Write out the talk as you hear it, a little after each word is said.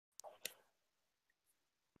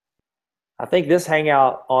I think this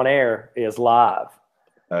hangout on air is live.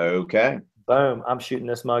 Okay. Boom. I'm shooting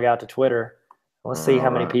this mug out to Twitter. Let's see how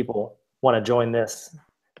All many right. people want to join this.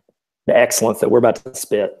 The excellence that we're about to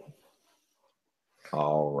spit.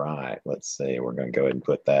 All right. Let's see. We're going to go ahead and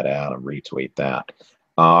put that out and retweet that.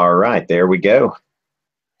 All right. There we go.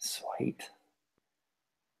 Sweet.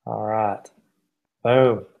 All right.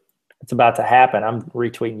 Boom. It's about to happen. I'm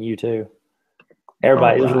retweeting you too.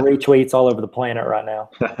 Everybody, All there's right. retweets all over the planet right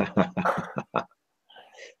now.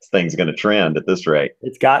 This thing's going to trend at this rate.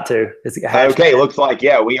 It's got to. It's a Okay. hashtag. Looks like,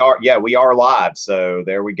 we are live. So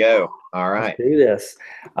there we go. All Let's right. do this.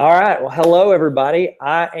 All right. Well, hello, everybody.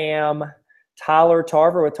 I am Tyler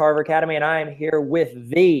Tarver with Tarver Academy, and I am here with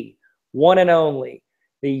the one and only,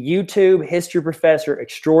 the YouTube history professor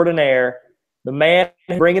extraordinaire, the man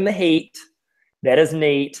bringing the heat that is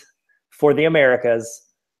neat for the Americas,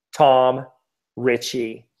 Tom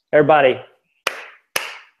Ritchie. Everybody,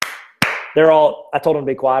 I told them to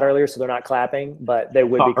be quiet earlier, so they're not clapping, but they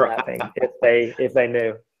would be All right. clapping if they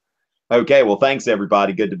knew. Okay. Well, thanks,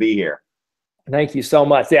 everybody. Good to be here. Thank you so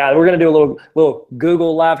much. Yeah, we're gonna do a little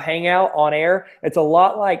Google Live Hangout on air. It's a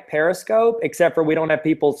lot like Periscope, except for we don't have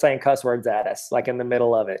people saying cuss words at us like in the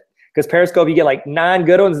middle of it. Because Periscope, you get like 9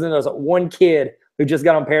 good ones, and then there's one kid who just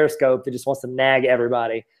got on Periscope that just wants to nag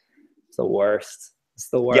everybody. It's the worst. It's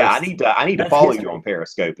the worst. Yeah, I need to That's follow history. you on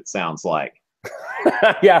Periscope, it sounds like.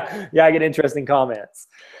 yeah, I get interesting comments.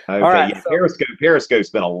 Okay, All right, yeah, so, Periscope's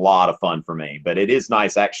been a lot of fun for me, but it is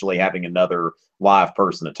nice actually having another live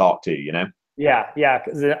person to talk to, you know? yeah,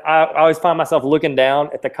 because I always find myself looking down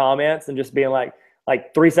at the comments and just being like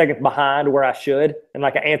 3 seconds behind where I should, and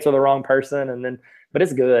like I answer the wrong person, but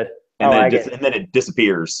it's good. I like it. And then it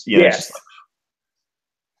disappears. You know, it's Yes. just like,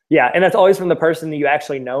 Yeah, and that's always from the person that you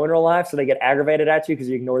actually know in real life, so they get aggravated at you because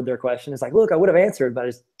you ignored their question. It's like, look, I would have answered, but I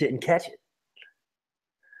just didn't catch it.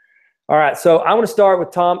 All right, so I want to start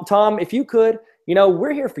with Tom. Tom, if you could,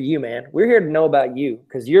 we're here for you, man. We're here to know about you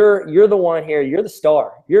because you're the one here. You're the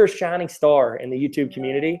star. You're a shining star in the YouTube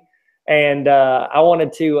community, and I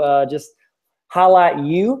wanted to just highlight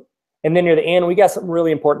you. And then near the end, we got some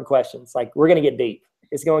really important questions. Like we're gonna get deep.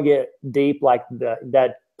 It's gonna get deep, like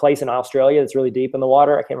that place in Australia that's really deep in the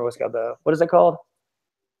water. I can't remember what's called. What is it called?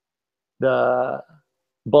 The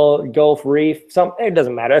Gulf Reef. It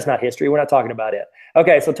doesn't matter. That's not history. We're not talking about it.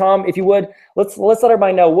 Okay, so Tom, if you would, let's let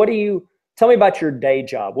everybody know. Tell me about your day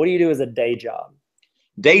job. What do you do as a day job?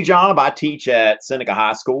 day job, I teach at Seneca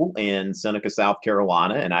High School in Seneca, South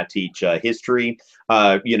Carolina, and I teach history.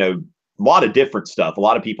 A lot of different stuff. A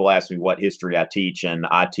lot of people ask me what history I teach, and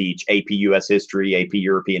I teach AP US history, AP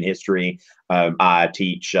European history. I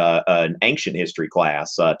teach an ancient history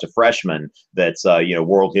class to freshmen. That's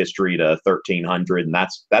world history to 1300, and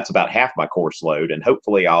that's about half my course load. And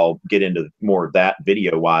hopefully, I'll get into more of that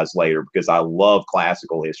video wise later because I love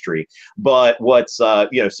classical history. But what's so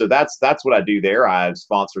that's what I do there. I've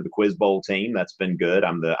sponsored the Quiz Bowl team. That's been good.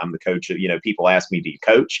 I'm the coach of, people ask me, do you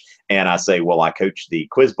coach? And I say, well, I coach the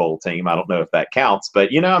Quiz Bowl team. I don't know if that counts, but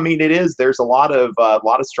it is. There's a lot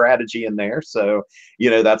of strategy in there. So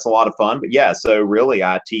that's a lot of fun. But yeah, so really,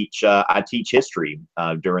 I teach history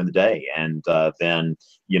during the day, and then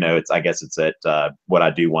I guess it's at what I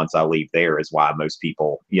do once I leave there is why most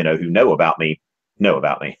people who know about me know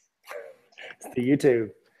about me. It's the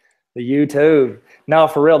YouTube. The YouTube. No,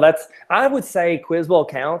 for real. I would say Quiz Bowl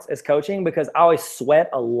counts as coaching because I always sweat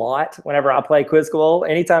a lot whenever I play Quiz Bowl.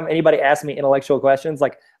 Anytime anybody asks me intellectual questions,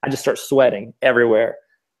 like I just start sweating everywhere.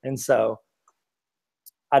 And so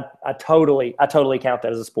I totally count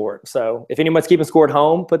that as a sport. So if anyone's keeping score at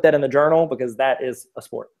home, put that in the journal because that is a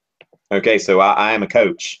sport. Okay, so I am a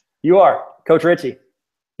coach. You are Coach Ritchie.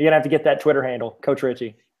 You're gonna have to get that Twitter handle, Coach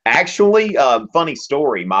Ritchie. Actually, funny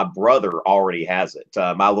story. My brother already has it.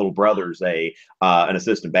 My little brother's an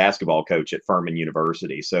assistant basketball coach at Furman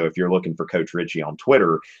University. So if you're looking for Coach Ritchie on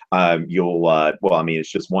Twitter, you'll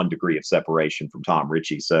it's just 1 degree of separation from Tom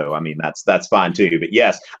Ritchie. So that's fine too. But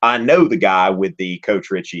yes, I know the guy with the Coach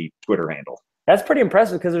Ritchie Twitter handle. That's pretty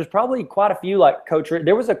impressive because there's probably quite a few like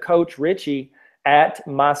there was a Coach Ritchie at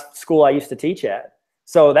my school I used to teach at.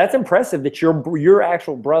 So that's impressive that your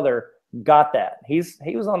actual brother got that. He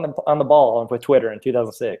was on the ball with Twitter in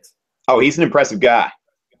 2006. Oh, he's an impressive guy.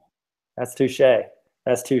 That's touche.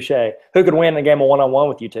 Who could win a game of one-on-one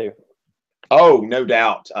with you two? Oh, no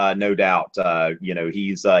doubt, no doubt.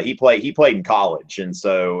 He played in college, and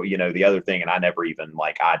so the other thing, and I never even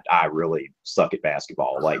I really suck at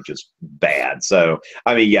basketball, like just bad. So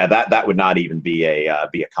that would not even be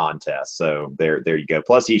a contest. So there you go.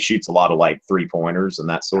 Plus, he shoots a lot of like 3-pointers and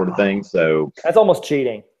that sort of thing. So that's almost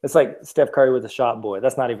cheating. It's like Steph Curry with a shot boy.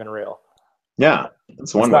 That's not even real. Yeah, that's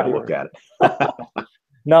It's one way not to look here. at it.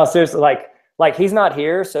 No, seriously, like he's not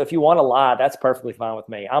here. So if you want to lie, that's perfectly fine with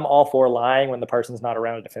me. I'm all for lying when the person's not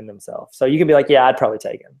around to defend themselves. So you can be like, yeah, I'd probably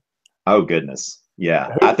take him. Oh goodness.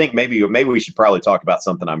 Yeah. I think maybe we should probably talk about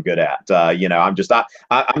something I'm good at. I'm just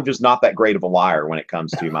not that great of a liar when it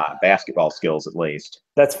comes to my basketball skills, at least.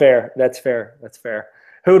 That's fair. That's fair. That's fair.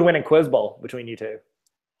 Who would win in Quiz Bowl between you two?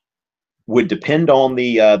 Would depend on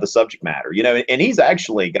the subject matter, and he's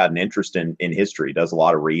actually got an interest in history, does a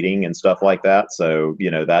lot of reading and stuff like that. So,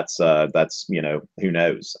 that's who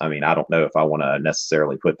knows? I mean, I don't know if I want to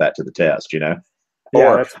necessarily put that to the test. Yeah,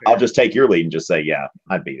 Or that's I'll fair. just take your lead and just say, yeah,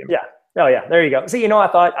 I'd beat him. Yeah. Oh yeah. There you go. See, I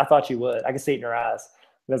thought you would. I can see it in your eyes.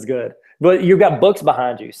 That's good. But you've got books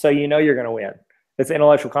behind you, so you know you're gonna win. It's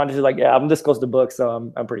intellectual content. You're like, yeah, I'm this close to books,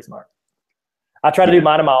 so I'm pretty smart. I tried to do Yeah.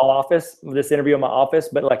 mine in my office, this interview in my office,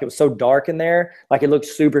 but like it was so dark in there, like it looked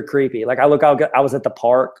super creepy. Like I was at the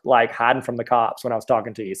park, like hiding from the cops when I was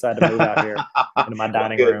talking to you, so I had to move out here into my Well,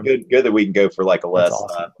 dining good, room. good, good that we can go for like a That's less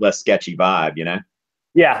awesome. less sketchy vibe.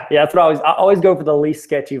 Yeah, yeah, that's what I always go for the least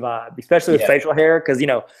sketchy vibe, especially with Yeah. facial hair, because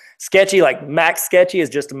sketchy, like max sketchy is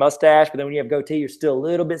just a mustache, but then when you have goatee, you're still a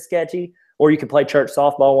little bit sketchy. Or you can play church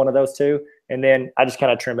softball, one of those two, and then I just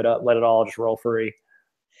kind of trim it up, let it all just roll free.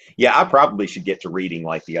 Yeah, I probably should get to reading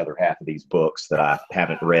like the other half of these books that I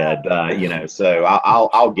haven't read. So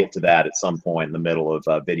I'll get to that at some point in the middle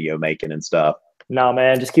of video making and stuff. No,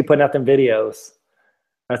 man, just keep putting out them videos.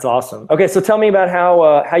 That's awesome. Okay, so tell me about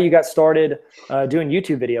how you got started doing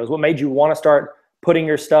YouTube videos. What made you want to start putting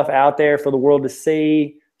your stuff out there for the world to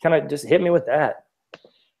see? Kind of just hit me with that.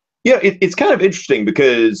 Yeah, it's kind of interesting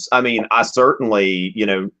because I mean, I certainly,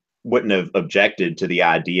 wouldn't have objected to the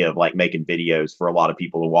idea of like making videos for a lot of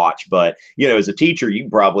people to watch. But, as a teacher, you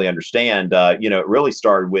probably understand, it really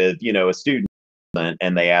started with, a student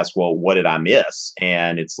and they ask, well, what did I miss?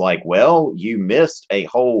 And it's like, well, you missed a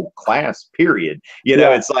whole class period.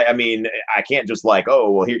 Yeah, It's like, I mean, I can't just like,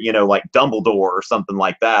 oh, well, here, like Dumbledore or something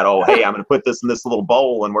like that. Oh, hey, I'm going to put this in this little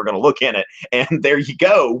bowl and we're going to look in it. And there you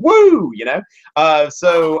go.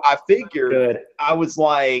 So I figured, good. I was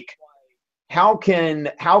like, how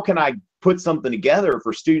can I put something together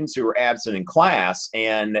for students who are absent in class,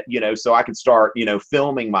 and so I could start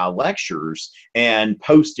filming my lectures and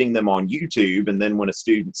posting them on YouTube, and then when a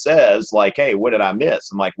student says like, hey, what did I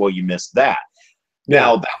miss? I'm like, well, you missed that. Yeah,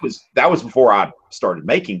 Now that was before I started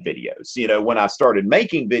making videos. When I started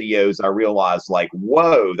making videos, I realized like,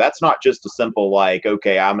 whoa, that's not just a simple like,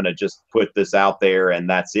 okay, I'm gonna just put this out there and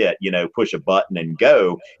that's it. Push a button and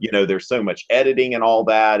go. There's so much editing and all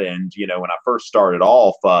that. And when I first started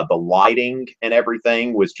off, the lighting and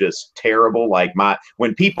everything was just terrible. Like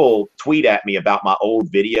when people tweet at me about my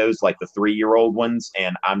old videos, like the 3-year-old ones,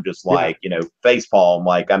 and I'm just yeah, like, facepalm.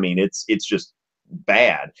 Like, I mean, it's just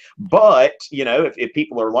bad. But if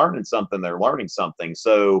people are learning something, they're learning something.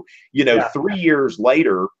 So yeah, 3 years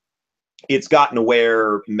later, it's gotten to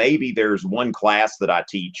where maybe there's one class that I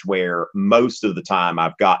teach where most of the time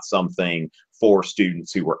I've got something for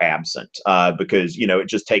students who were absent, because it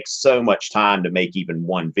just takes so much time to make even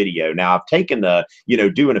one video. Now I've taken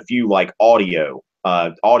doing a few like audio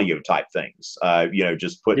type things,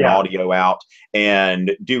 just putting yeah, audio out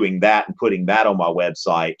and doing that and putting that on my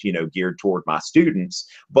website, geared toward my students.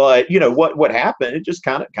 But what happened, it just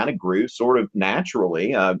kind of grew sort of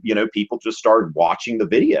naturally. People just started watching the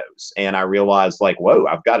videos, and I realized like, whoa,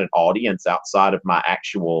 I've got an audience outside of my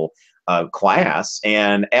actual class.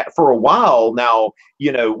 And for a while now,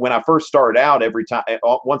 when I first started out, every time,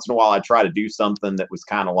 once in a while, I try to do something that was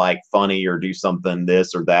kind of like funny or do something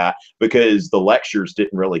this or that, because the lectures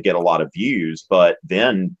didn't really get a lot of views. But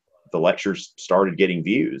then the lectures started getting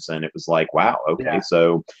views, and it was like, wow, okay. yeah,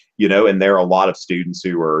 So, and there are a lot of students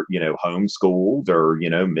who are, homeschooled or,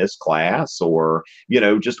 miss class, or,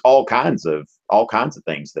 just all kinds of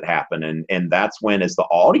things that happen. And that's when, as the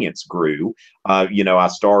audience grew, I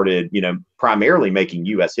started, primarily making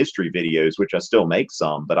U.S. history videos, which I still make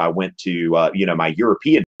some, but I went to, my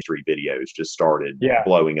European history videos just started yeah,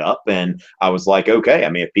 blowing up. And I was like, okay, I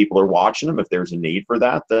mean, if people are watching them, if there's a need for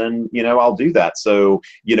that, then, I'll do that. So,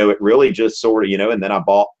 it really just sort of, and then I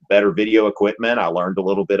bought better video equipment. I learned a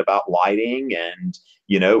little bit about lighting, and,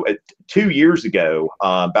 2 years ago,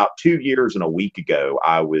 about 2 years and a week ago,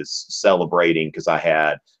 I was celebrating because I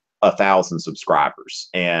had 1,000 subscribers,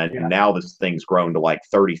 and yeah. now this thing's grown to like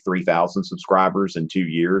 33,000 subscribers in 2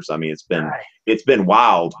 years. I mean, it's been Nice. it's been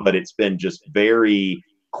wild, but it's been just very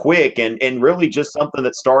quick, and really just something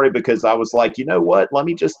that started because I was like, you know what, let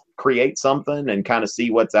me just create something and kind of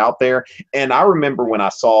see what's out there. And I remember when I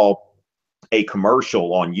saw a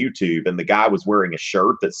commercial on YouTube, and the guy was wearing a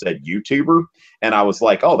shirt that said YouTuber. And I was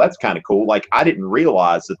like, oh, that's kind of cool. Like, I didn't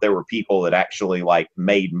realize that there were people that actually like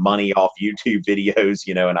made money off YouTube videos,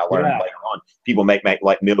 you know, and I learned later on people make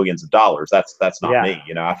like millions of dollars. That's not me,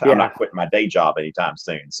 you know. I'm not quitting my day job anytime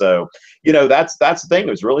soon. So, you know, that's the thing.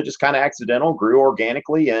 It was really just kind of accidental, grew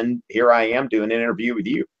organically, and here I am doing an interview with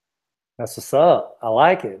you. That's what's up. I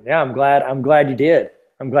like it. Yeah, I'm glad you did.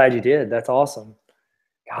 I'm glad you did. That's awesome.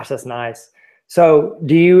 Gosh, that's nice. So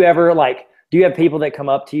do you ever like, do you have people that come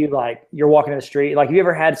up to you, like you're walking in the street? Like, have you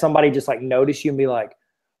ever had somebody just like notice you and be like,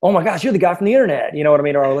 oh my gosh, you're the guy from the internet. You know what I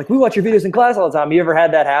mean? Or like, we watch your videos in class all the time. You ever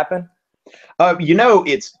had that happen? You know,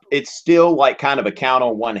 it's still like kind of a count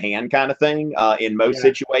on one hand kind of thing in most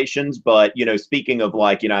situations. But, you know, speaking of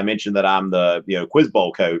like, you know, I mentioned that I'm the, you know, Quiz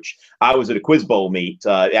Bowl coach. I was at a Quiz Bowl meet.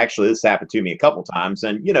 Actually, this happened to me a couple times.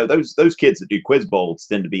 And, you know, those kids that do Quiz Bowls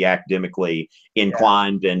tend to be academically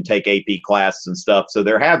inclined and take AP classes and stuff. So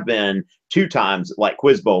there have been 2 times like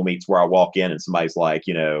Quiz Bowl meets where I walk in and somebody's like,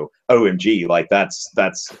 you know, OMG, like that's,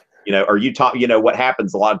 you know, are you Tom? You know, what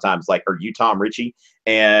happens a lot of times, like, are you Tom Ritchie?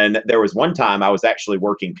 And there was one time I was actually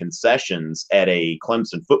working concessions at a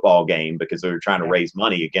Clemson football game because they were trying to raise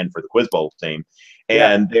money again for the Quiz Bowl team.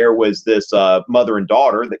 And there was this mother and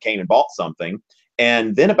daughter that came and bought something.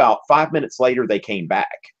 And then about 5 minutes later, they came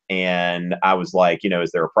back. And I was like, you know,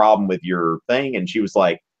 is there a problem with your thing? And she was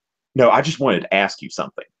like, no, I just wanted to ask you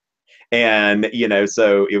something. And, you know,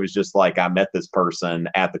 so it was just like I met this person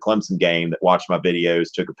at the Clemson game that watched my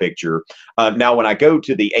videos, took a picture. Now, when I go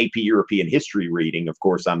to the AP European history reading, of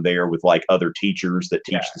course, I'm there with like other teachers that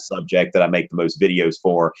teach the subject that I make the most videos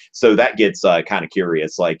for. So that gets kind of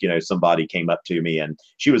curious. Like, you know, somebody came up to me and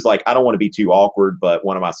she was like, I don't want to be too awkward, but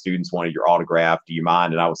one of my students wanted your autograph. Do you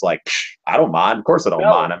mind? And I was like, I don't mind. Of course I don't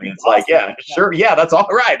mind. I mean, it's awesome. Like, yeah, sure. Yeah, that's all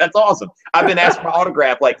right. That's awesome. I've been asked for my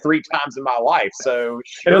autograph like 3 times in my life. So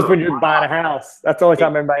sure. It was when you're buying a house. That's the only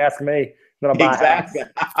time everybody asks me that I'm buying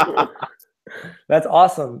a house. That's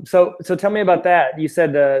awesome. So tell me about that. You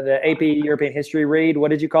said the AP European history read.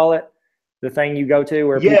 What did you call it? The thing you go to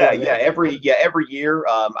where every year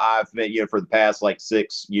I've been, you know, for the past like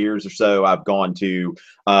 6 years or so I've gone to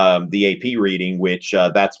the AP reading, which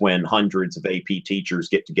that's when hundreds of AP teachers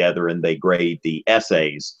get together and they grade the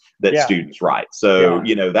essays that students write. So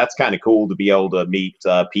you know, that's kind of cool to be able to meet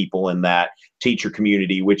people in that teacher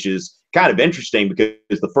community, which is kind of interesting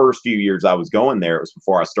because the first few years I was going there, it was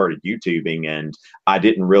before I started YouTubing, and I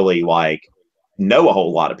didn't really like know a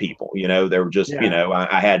whole lot of people. You know, they were just, you know,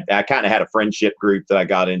 I kind of had a friendship group that I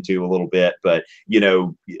got into a little bit, but you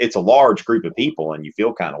know, it's a large group of people and you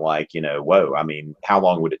feel kind of like, you know, whoa, I mean, how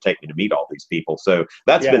long would it take me to meet all these people? So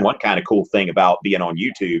that's been one kind of cool thing about being on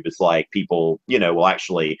YouTube. It's like people, you know, will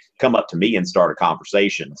actually come up to me and start a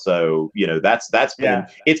conversation. So, you know, that's been,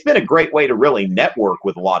 it's been a great way to really network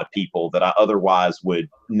with a lot of people that I otherwise would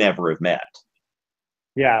never have met.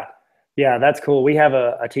 Yeah. Yeah, that's cool. We have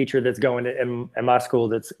a teacher that's going to in my school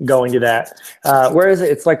that's going to that. Where is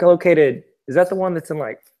it? It's like located. Is that the one that's in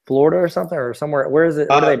like Florida or something or somewhere? Where is it?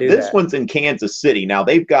 Where do they do this one's in Kansas City. Now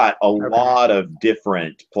they've got a lot of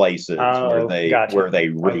different places where they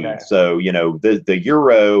read. Okay. So, you know, the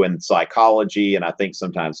Euro and psychology, and I think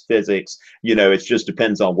sometimes physics, you know, it just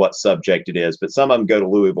depends on what subject it is. But some of them go to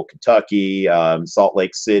Louisville, Kentucky, Salt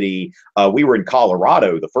Lake City. We were in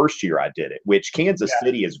Colorado the first year I did it, which Kansas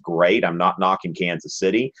City is great. I'm not knocking Kansas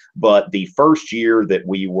City, but the first year that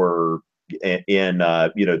we were in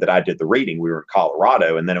you know, that I did the reading, we were in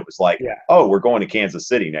Colorado, and then it was like, oh, we're going to Kansas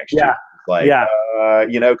City next year. Like,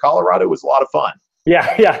 you know, Colorado was a lot of fun.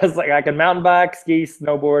 It's like I can mountain bike, ski,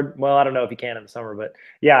 snowboard. Well, I don't know if you can in the summer, but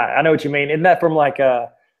yeah, I know what you mean. Isn't that from like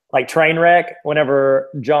Trainwreck? Whenever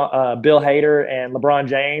Bill Hader and LeBron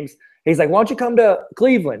James, he's like, why don't you come to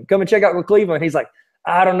Cleveland? Come and check out Cleveland. He's like,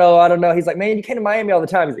 I don't know. He's like, man, you came to Miami all the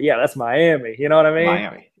time. He's like, yeah, that's Miami. You know what I mean?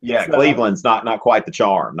 Miami. Yeah, so, Cleveland's not quite the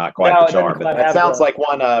charm. Not quite the charm. But that sounds like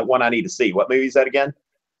one I need to see. What movie is that again?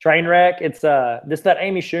 Trainwreck. It's this that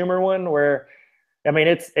Amy Schumer one where, I mean,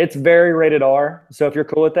 it's very rated R. So if you're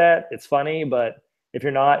cool with that, it's funny. But if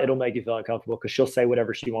you're not, it'll make you feel uncomfortable because she'll say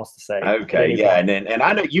whatever she wants to say. Okay, yeah, and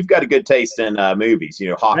I know you've got a good taste in movies. You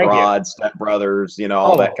know, Hot Rod, Step Brothers. You know,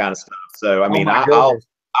 all that kind of stuff. So I mean,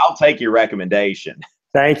 I'll take your recommendation.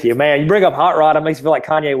 Thank you, man. You bring up Hot Rod, it makes me feel like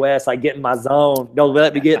Kanye West, like get in my zone. Don't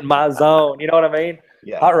let me get in my zone. You know what I mean?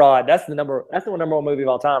 Yeah. Hot Rod, that's the number one movie of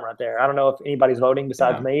all time right there. I don't know if anybody's voting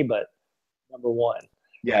besides me, but number one.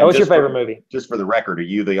 Yeah. What's your favorite movie? Just for the record, are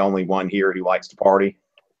you the only one here who likes to party?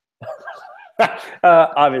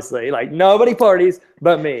 Obviously, like nobody parties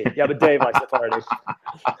but me. Yeah, but Dave likes to party.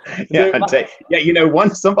 Yeah, Dude, yeah. You know,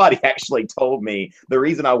 once somebody actually told me the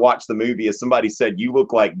reason I watched the movie is somebody said you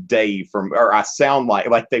look like Dave from, or I sound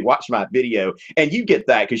like they watched my video, and you get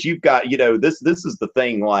that because you've got, you know, this is the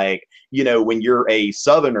thing, like, you know, when you're a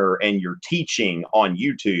Southerner and you're teaching on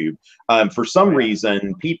YouTube, for some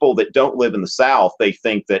reason, people that don't live in the South, they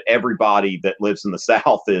think that everybody that lives in the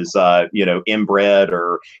South is, you know, inbred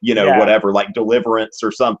or, you know, yeah, whatever, like Deliverance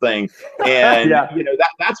or something. And, yeah, you know,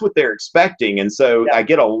 that's what they're expecting. And so yeah. I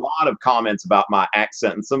get a lot of comments about my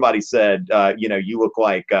accent. And somebody said, you know, you look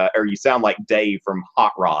like, or you sound like Dave from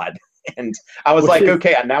Hot Rod. And I was Which like, is,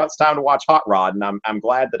 okay, now it's time to watch Hot Rod. And I'm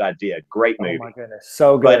glad that I did. Great oh my movie. goodness,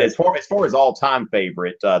 so But good, as far as all-time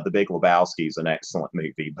favorite, The Big Lebowski is an excellent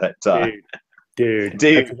movie. But dude. That's a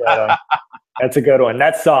dude, good one. That's a good one.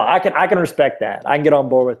 That's saw. I can respect that. I can get on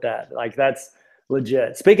board with that. Like that's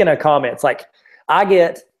legit. Speaking of comments, like I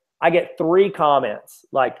get 3 comments.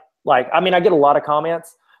 Like I mean I get a lot of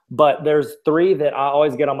comments, but there's 3 that I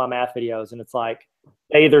always get on my math videos, and it's like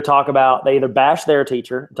they either bash their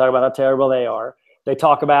teacher, talk about how terrible they are. They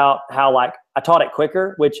talk about how like I taught it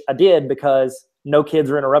quicker, which I did because no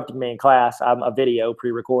kids were interrupting me in class. I'm a video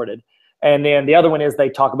pre-recorded. And then the other one is they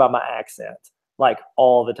talk about my accent like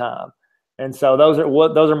all the time. And so those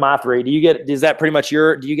are my 3. Is that pretty much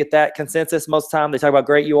do you get that consensus most of the time? They talk about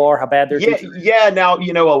great you are, how bad their yeah, teacher is. yeah. Now,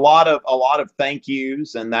 you know, a lot of thank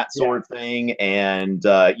yous and that Yeah. sort of thing. And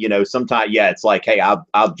you know, sometimes, yeah, it's like, hey,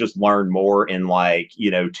 I'll just learn more in, like, you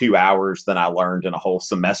know, 2 hours than I learned in a whole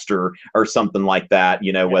semester or something like that,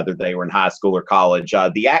 you know, Yeah. whether they were in high school or college.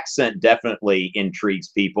 The accent definitely intrigues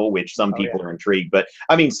people, which some Oh people yeah. are intrigued. But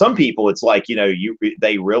I mean, some people, it's like, you know,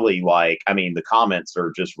 they really like, I mean, the comments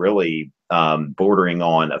are just really bordering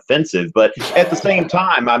on offensive. But at the same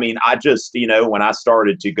time, I mean, I just, you know, when I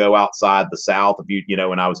started to go outside the South, you know,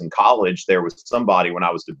 when I was in college, there was somebody when I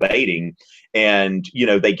was debating, and, you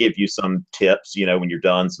know, they give you some tips, you know, when you're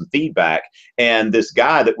done, some feedback. And this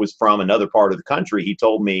guy that was from another part of the country, he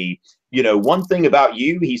told me, you know, one thing about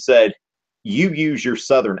you, he said, you use your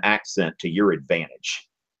Southern accent to your advantage.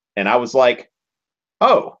 And I was like,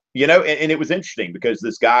 oh, you know, and it was interesting because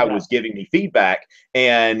this guy Yeah. was giving me feedback,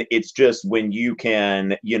 and it's just when you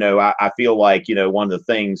can, you know, I feel like, you know, one of the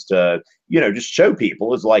things to, you know, just show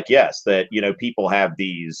people is like, yes, that, you know, people have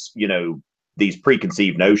these, you know, these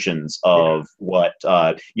preconceived notions Yeah. of what,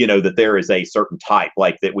 you know, that there is a certain type,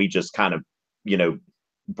 like that we just kind of, you know,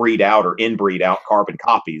 breed out or inbreed out carbon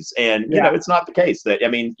copies. And, you know, Yeah. it's not the case. That, I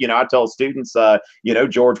mean, you know, I tell students, you know,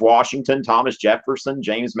 George Washington, Thomas Jefferson,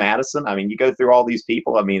 James Madison. I mean, you go through all these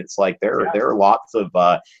people. I mean, it's like Yeah. there are lots of,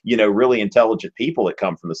 you know, really intelligent people that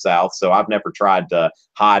come from the South. So I've never tried to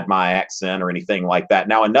hide my accent or anything like that.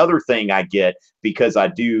 Now, another thing I get because I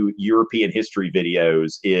do European history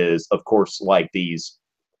videos is, of course, like the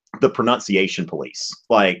pronunciation police.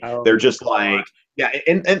 Like, they're Oh just God. like, yeah,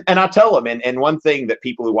 and I tell them, and one thing that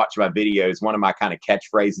people who watch my videos, one of my kind of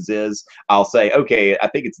catchphrases is, I'll say, okay, I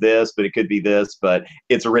think it's this, but it could be this, but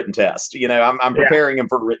it's a written test. You know, I'm Yeah. preparing them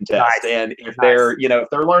for a written test, Nice. and if Nice. they're, you know, if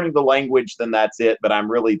they're learning the language, then that's it. But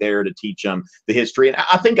I'm really there to teach them the history, and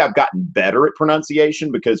I think I've gotten better at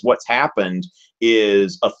pronunciation because what's happened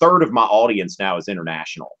is a third of my audience now is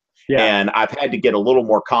international. Yeah. And I've had to get a little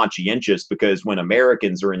more conscientious because when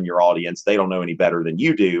Americans are in your audience, they don't know any better than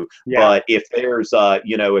you do. Yeah. But if there's,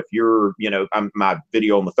 you know, if you're, you know, my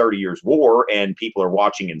video on the 30 Years War and people are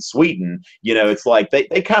watching in Sweden, you know, it's like they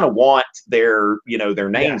kind of want their, you know, their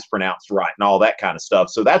Yeah. names pronounced right and all that kind of stuff.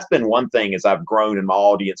 So that's been one thing as I've grown and my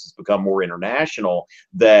audience has become more international,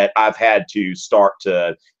 that I've had to start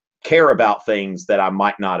to care about things that I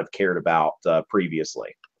might not have cared about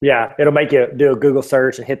previously. Yeah. It'll make you do a Google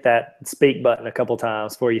search and hit that speak button a couple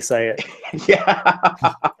times before you say it.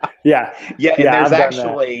 Yeah. Yeah. Yeah, and Yeah. I've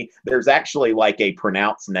done that. there's actually like a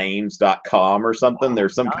pronouncenames.com or something. Oh,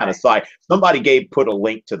 There's some kind of nice. site. Somebody put a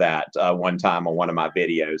link to that one time on one of my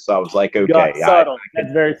videos. So I was like, You okay, got I subtle. can,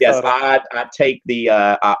 That's very yes, subtle. I take the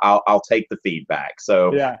I'll take the feedback.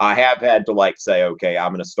 So Yeah. I have had to like say, okay,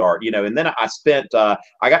 I'm going to start, you know, and then I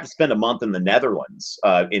got to spend a month in the Netherlands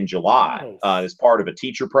in July Nice. as part of a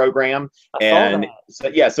teacher program. I saw And that. so,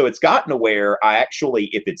 yeah, so it's gotten to where I actually,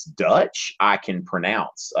 if it's Dutch, I can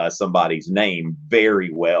pronounce somebody's name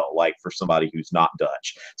very well, like for somebody who's not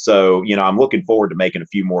Dutch. So, you know, I'm looking forward to making a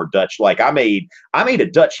few more Dutch. Like I made a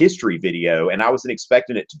Dutch history video, and I wasn't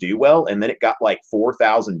expecting it to do well, and then it got like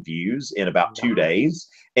 4,000 views in about 2 days.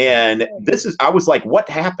 And I was like, what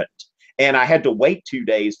happened? And I had to wait 2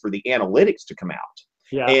 days for the analytics to come out.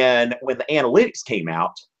 Yeah. And when the analytics came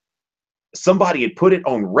out, somebody had put it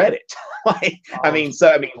on Reddit. Like, I mean,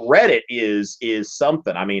 Reddit is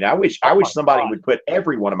something. I mean, I wish somebody would put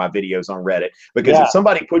every one of my videos on Reddit, because if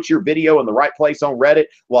somebody puts your video in the right place on Reddit,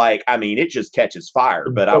 like, I mean, it just catches fire.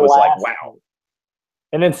 But I was like, wow.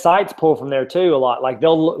 And then sites pull from there too a lot. Like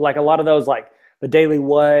they'll like a lot of those, like the Daily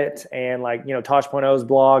What and like, you know, Tosh.0's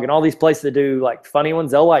blog and all these places that do like funny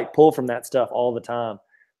ones, they'll like pull from that stuff all the time.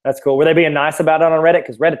 That's cool. Were they being nice about it on Reddit?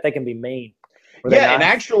 Because Reddit, they can be mean. Yeah, and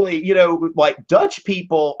actually, you know, like Dutch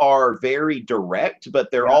people are very direct, but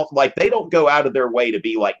they're all like, they don't go out of their way to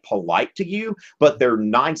be like polite to you, but they're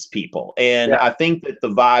nice people. And I think that the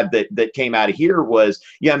vibe that came out of here was,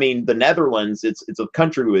 I mean, the Netherlands, it's a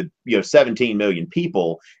country with, you know, 17 million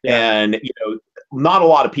people, and, you know, not a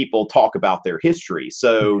lot of people talk about their history.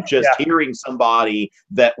 So just hearing somebody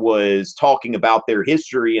that was talking about their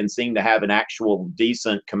history and seemed to have an actual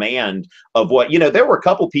decent command of what, you know, there were a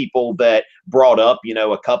couple people that brought up, you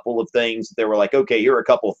know, a couple of things. They were like, okay, here are a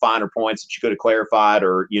couple of finer points that you could have clarified,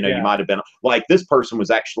 or, you know, you might have been like, this person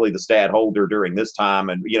was actually the stadholder during this time,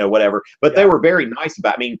 and, you know, whatever. But they were very nice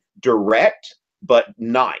about, I mean, direct, but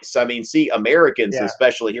nice. I mean, see, Americans,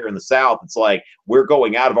 especially here in the South, it's like we're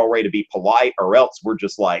going out of our way to be polite, or else we're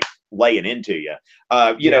just like laying into you.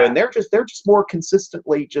 You know, and they're just more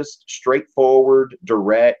consistently just straightforward,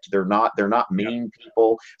 direct. They're not mean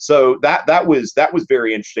people. So that was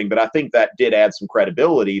very interesting. But I think that did add some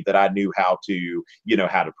credibility, that I knew how to, you know,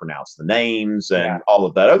 how to pronounce the names and all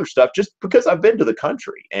of that other stuff, just because I've been to the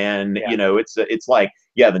country. And you know, it's like,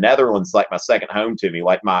 the Netherlands is like my second home to me.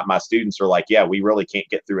 Like my students are like, we really can't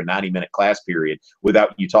get through a 90-minute class period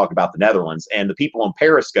without you talking about the Netherlands. And the people on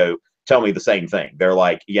Periscope tell me the same thing. They're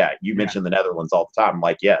like, you mention the Netherlands all the time. I'm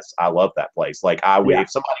like, yes, I love that place. Like, I would, if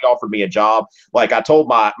somebody offered me a job, like I told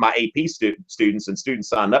my AP students and students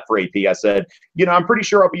signed up for AP, I said, you know, I'm pretty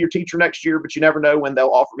sure I'll be your teacher next year, but you never know when they'll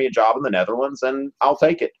offer me a job in the Netherlands, and I'll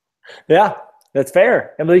take it. Yeah, that's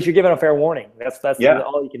fair. At least you're giving a fair warning. That's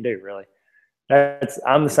all you can do, really.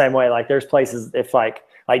 I'm the same way. Like, there's places, if I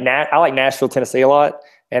like Nashville, Tennessee a lot.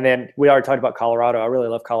 And then we already talked about Colorado. I really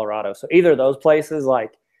love Colorado. So either of those places,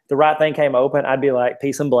 like, the right thing came open, I'd be like,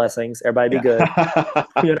 peace and blessings. Everybody be good.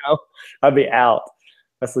 You know, I'd be out.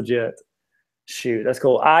 That's legit. Shoot, that's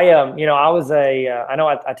cool. I you know,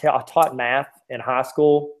 I taught math in high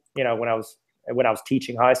school, you know, when I was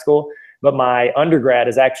teaching high school, but my undergrad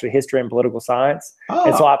is actually history and political science.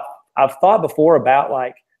 And so I've thought before about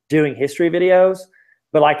like doing history videos,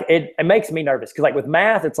 but like it makes me nervous, because like with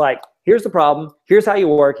math, it's like, here's the problem, here's how you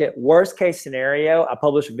work it. Worst case scenario, I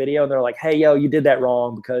publish a video and they're like, hey, yo, you did that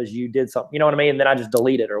wrong because you did something, you know what I mean? And then I just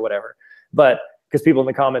delete it or whatever. But because people in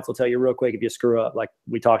the comments will tell you real quick if you screw up, like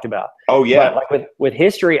we talked about. Oh yeah. But like with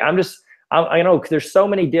history, I know, because there's so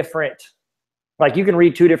many different, like you can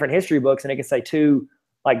read 2 different history books and it can say 2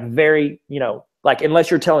 like very, you know, like unless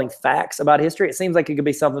you're telling facts about history, it seems like it could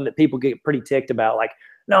be something that people get pretty ticked about. Like,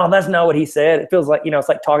 no, that's not what he said. It feels like, you know, it's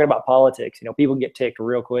like talking about politics. You know, people get ticked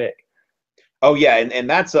real quick. Oh yeah, and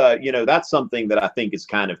that's you know, that's something that I think is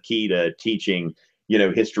kind of key to teaching, you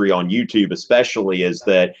know, history on YouTube, especially, is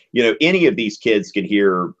that, you know, any of these kids can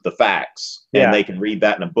hear the facts and they can read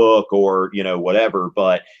that in a book or, you know, whatever,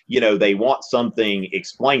 but, you know, they want something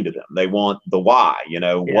explained to them. They want the why, you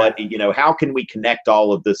know, what, you know, how can we connect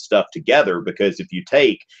all of this stuff together? Because if you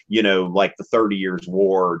take, you know, like the 30 Years'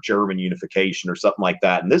 War, German unification or something like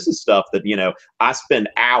that, and this is stuff that, you know, I spend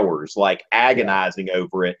hours like agonizing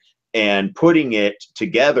over it and putting it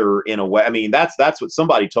together in a way. I mean, that's what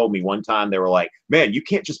somebody told me one time. They were like, man, you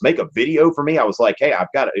can't just make a video for me. I was like, hey, I've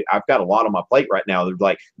got a lot on my plate right now. They're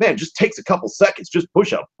like, man, it just takes a couple seconds, just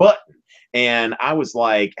push a button. And I was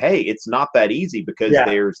like, hey, it's not that easy, because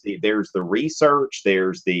there's the research,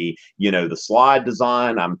 there's the, you know, the slide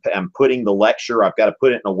design. I'm putting the lecture, I've got to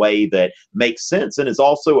put it in a way that makes sense and is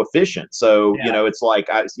also efficient. So, you know, it's like,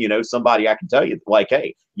 you know, somebody, I can tell you, like,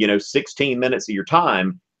 hey, you know, 16 minutes of your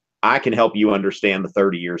time, I can help you understand the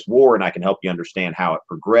 30 Years' War, and I can help you understand how it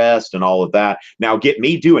progressed and all of that. Now, get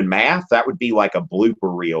me doing math, that would be like a blooper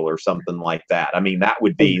reel or something like that. I mean, that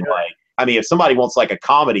would be like, I mean, if somebody wants like a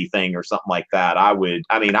comedy thing or something like that,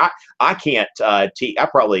 I can't teach. I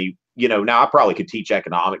probably, you know, now I probably could teach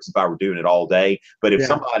economics if I were doing it all day. But if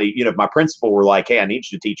somebody, you know, if my principal were like, hey, I need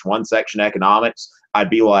you to teach one section economics,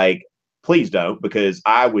 I'd be like, please don't, because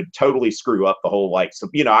I would totally screw up the whole, like, so,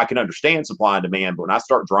 you know, I can understand supply and demand, but when I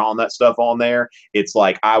start drawing that stuff on there, it's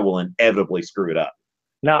like I will inevitably screw it up.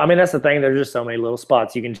 No, I mean, that's the thing. There's just so many little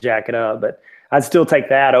spots you can jack it up, but I'd still take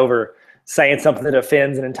that over saying something that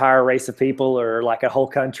offends an entire race of people or like a whole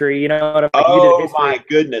country. You know what I mean? Like you did Oh history. my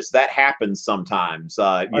goodness, that happens sometimes.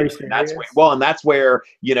 Are you And that's where, serious? well, and that's where,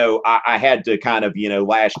 I had to kind of,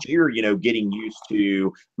 last year, getting used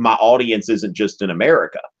to my audience isn't just in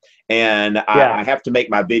America. And I Yeah. have to make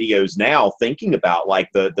my videos now thinking about like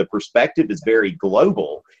the perspective is very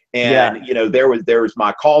global. Yeah. And there was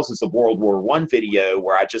my causes of World War I video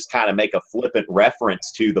where I just kind of make a flippant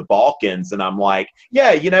reference to the Balkans, and I'm like,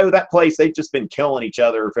 yeah, that place, they've just been killing each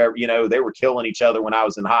other. They were killing each other when I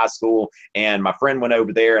was in high school, and my friend went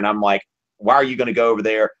over there, and I'm like, why are you going to go over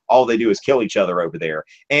there? All they do is kill each other over there.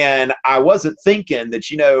 And I wasn't thinking that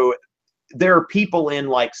there are people in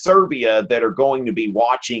like Serbia that are going to be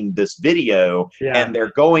watching this video Yeah. and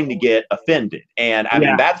they're going to get offended. And I mean,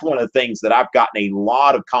 Yeah. that's one of the things that I've gotten a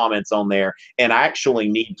lot of comments on there. And I actually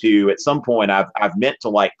need to, at some point, I've meant to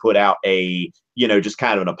like put out a, just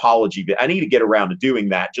kind of an apology. I need to get around to doing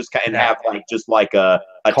that, just kind and Yeah. have like, just like a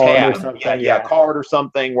Card or tab. something. Yeah, a card or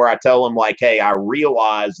something where I tell them like, hey, I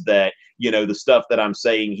realize that, the stuff that I'm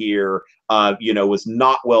saying here, was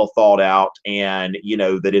not well thought out, and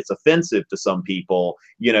that it's offensive to some people,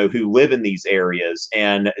 who live in these areas,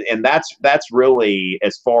 and that's really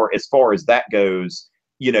as far as that goes.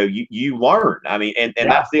 You learn. I mean, and Yeah.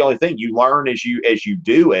 that's the only thing, you learn as you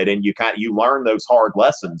do it, and you learn those hard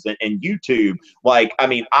lessons. And YouTube, like, I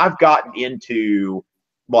mean, I've gotten into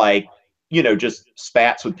like just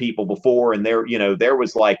spats with people before, and there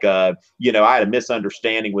was like I had a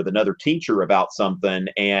misunderstanding with another teacher about something,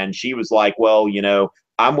 and she was like, well,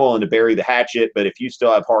 I'm willing to bury the hatchet, but if you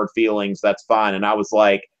still have hard feelings, that's fine. And I was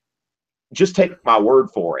like, just take my word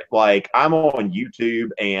for it. Like, I'm on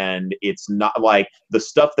YouTube, and it's not like the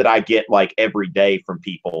stuff that I get like every day from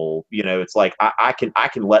people, it's like I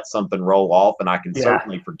can let something roll off, and I can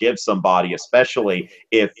certainly forgive somebody, especially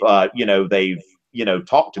if they've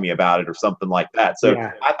talk to me about it or something like that. So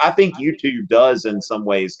I think YouTube does in some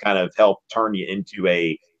ways kind of help turn you into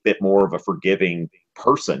a bit more of a forgiving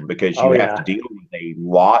person, because you have to deal with a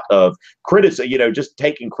lot of criticism. Just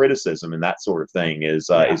taking criticism and that sort of thing is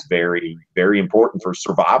very, very important for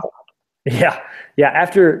survival. Yeah.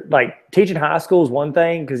 After like teaching high school is one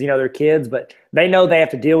thing because they're kids, but they know they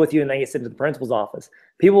have to deal with you and they get sent to the principal's office.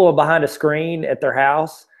 People are behind a screen at their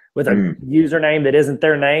house with a username that isn't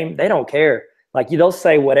their name. They don't care. Like they'll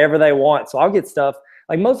say whatever they want. So I'll get stuff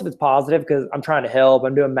like most of it's positive because I'm trying to help.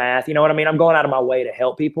 I'm doing math. You know what I mean? I'm going out of my way to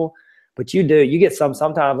help people. But you get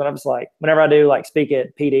sometimes, and I'm just like, whenever I do like speak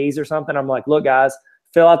at PDs or something, I'm like, look, guys,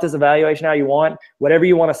 fill out this evaluation how you want. Whatever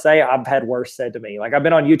you want to say, I've had worse said to me. Like I've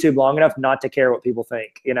been on YouTube long enough not to care what people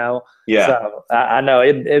think, Yeah. So I know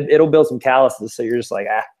it'll build some calluses. So you're just like,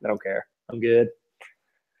 I don't care. I'm good.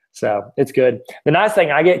 So it's good. The nice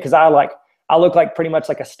thing I get, because I look like pretty much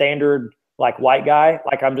like a standard like white guy.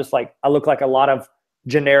 Like I'm just like, I look like a lot of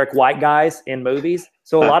generic white guys in movies.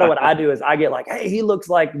 So a lot of what I do is I get like, hey, he looks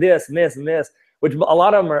like this and this and this, which a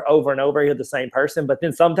lot of them are over and over. You're the same person. But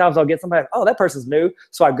then sometimes I'll get somebody, oh, that person's new.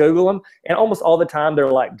 So I Google them. And almost all the time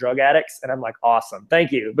they're like drug addicts. And I'm like, awesome.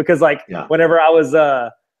 Thank you. Because like whenever I was,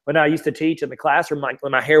 when I used to teach in the classroom, like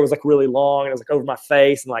when my hair was like really long and it was like over my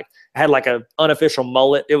face and like I had like a unofficial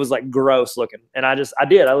mullet, it was like gross looking. And I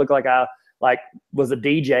looked like I was a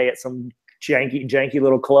DJ at some janky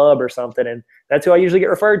little club or something. And that's who I usually get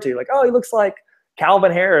referred to. Like, oh, he looks like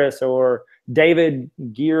Calvin Harris or David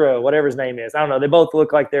Guerra, whatever his name is. I don't know. They both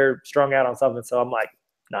look like they're strung out on something. So I'm like,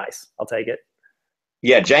 nice. I'll take it.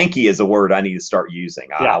 Yeah, janky is a word I need to start using.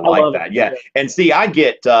 I love like that. it. Yeah. And see, I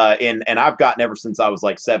get and I've gotten, ever since I was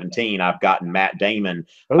like 17, I've gotten Matt Damon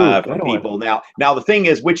from people. Now the thing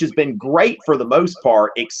is, which has been great for the most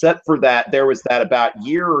part, except for that there was that about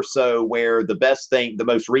year or so where the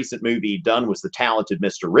most recent movie done was The Talented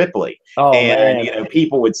Mr. Ripley. Oh, and man.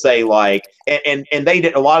 people would say like, and they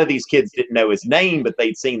did, a lot of these kids didn't know his name, but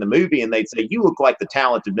they'd seen the movie and they'd say, you look like the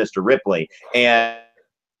talented Mr. Ripley. And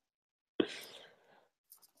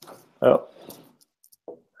oh,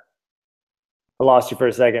 I lost you for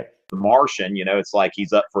a second. The Martian, it's like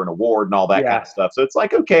he's up for an award and all that kind of stuff. So it's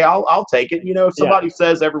like, okay, I'll take it. If somebody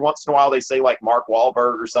says every once in a while, they say like Mark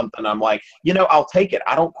Wahlberg or something, I'm like, I'll take it.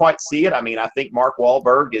 I don't quite see it. I mean, I think Mark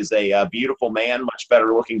Wahlberg is a beautiful man, much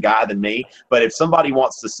better looking guy than me. But if somebody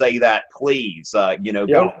wants to say that, please, go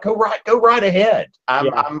right ahead.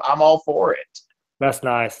 I'm all for it. That's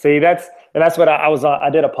nice. See, that's what I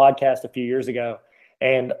did a podcast a few years ago.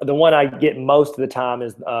 And the one I get most of the time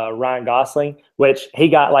is Ryan Gosling, which he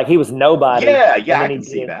got like he was nobody. Yeah, I can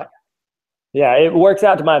see that. Yeah, it works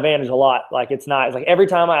out to my advantage a lot. Like it's nice. Like every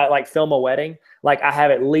time I like film a wedding, like I have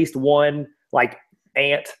at least one like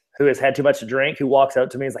aunt who has had too much to drink, who walks up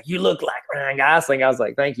to me and is like, "You look like Ryan Gosling." I was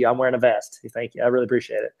like, "Thank you. I'm wearing a vest. Thank you. I really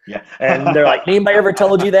appreciate it." Yeah. And they're like, "Anybody ever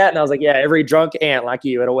told you that?" And I was like, "Yeah, every drunk aunt like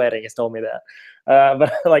you at a wedding has told me that."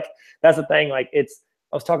 But like, that's the thing. Like, I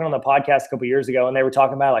was talking on the podcast a couple years ago, and they were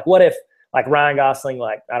talking about like, what if like Ryan Gosling,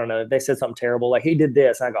 like, I don't know, they said something terrible, like he did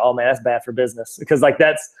this. And I go, "Oh man, that's bad for business." Because like,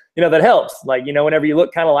 that's, that helps. Like, whenever you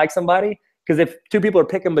look kind of like somebody, because if two people are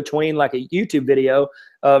picking between like a YouTube video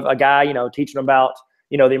of a guy, teaching about,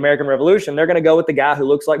 the American Revolution, they're going to go with the guy who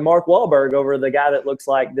looks like Mark Wahlberg over the guy that looks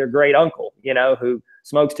like their great uncle, who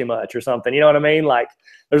smokes too much or something. You know what I mean? Like,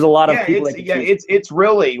 there's a lot of people. It's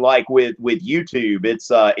really like with YouTube.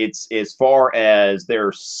 It's as far as there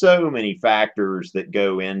are so many factors that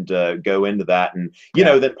go into that, and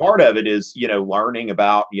that part of it is learning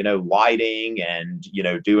about lighting and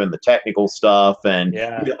doing the technical stuff, and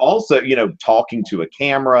also talking to a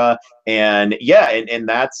camera. And and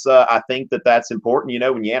that's I think that's important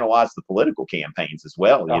when you analyze the political campaigns as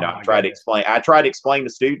well. I try to explain to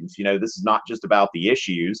students this is not just about the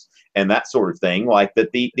issues and that sort of thing, like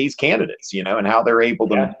that these candidates and how they're able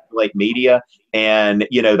to manipulate media. And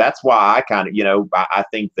that's why I kind of I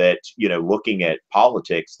think that looking at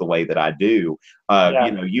politics the way that I do,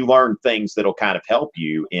 you learn things that'll kind of help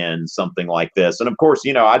you in something like this. And of course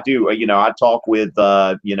I do I talk with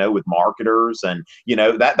with marketers, and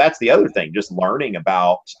that's the other thing, just learning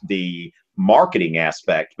about the marketing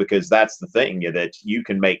aspect, because that's the thing, that you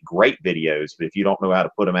can make great videos, but if you don't know how to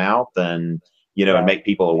put them out, then and make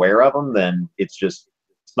people aware of them, then it's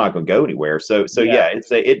not going to go anywhere. So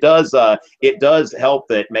it does help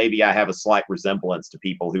that maybe I have a slight resemblance to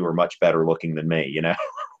people who are much better looking than me,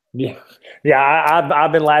 Yeah,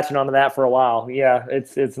 I've been latching onto that for a while. Yeah,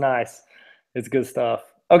 it's nice. It's good stuff.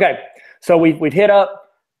 Okay, so we've hit up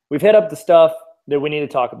the stuff that we need to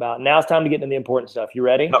talk about. Now it's time to get into the important stuff. You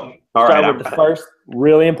ready? Oh, all right. Start with the first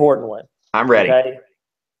really important one. I'm ready. Okay.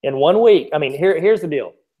 In 1 week, I mean, here's the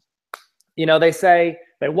deal. They say,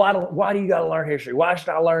 why do you got to learn history? Why should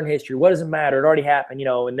I learn history? What does it matter? It already happened,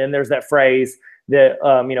 And then there's that phrase that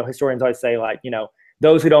historians always say, like,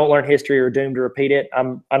 those who don't learn history are doomed to repeat it.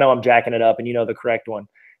 I know I'm jacking it up, and the correct one,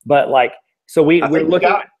 but like, so we're looking.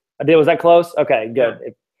 I did. Was that close? Okay, good. Yeah.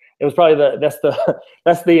 It was probably that's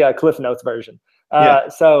the Cliff Notes version.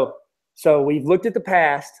 So we've looked at the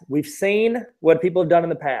past. We've seen what people have done in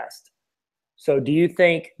the past. So do you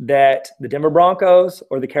think that the Denver Broncos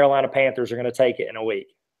or the Carolina Panthers are going to take it in a week?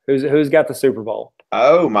 Who's got the Super Bowl?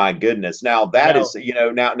 Oh my goodness. Now that is,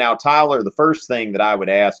 now Tyler, the first thing that I would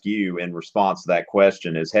ask you in response to that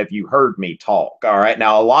question is, have you heard me talk? All right.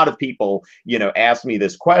 Now, a lot of people, ask me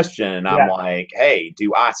this question, and I'm like, hey,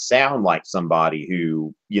 do I sound like somebody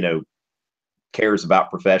who, cares about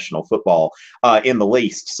professional football in the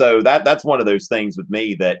least? So that's one of those things with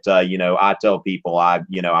me that I tell people I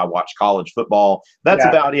watch college football. That's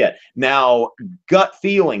about it. Now, gut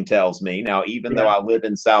feeling tells me, even though I live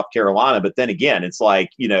in South Carolina, but then again, it's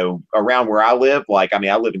like around where I live, like, I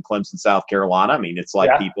mean, I live in Clemson, South Carolina. I mean, it's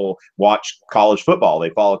like people watch college football,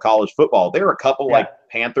 they follow college football. There are a couple like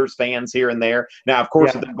Panthers fans here and there. Now, of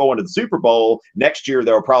course, if they're going to the Super Bowl next year,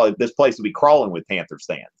 this place will be crawling with Panthers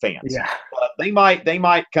fans. Yeah. They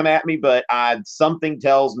might come at me, but something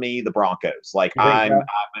tells me the Broncos. Like,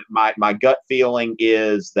 my gut feeling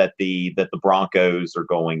is that the Broncos are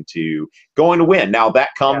going to win. Now, that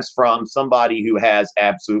comes from somebody who has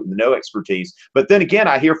absolutely no expertise. But then again,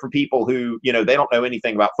 I hear from people who they don't know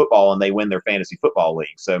anything about football, and they win their fantasy football league.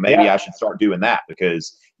 So maybe I should start doing that,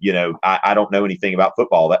 because I don't know anything about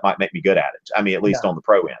football. That might make me good at it. I mean, at least on the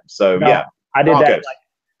pro end. So I did Broncos. That.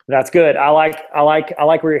 That's good. I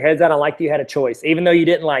like where your head's at. I like that you had a choice, even though you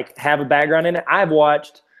didn't have a background in it. I've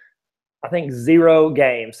watched, I think, 0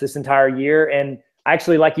 games this entire year, and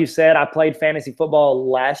actually, like you said, I played fantasy football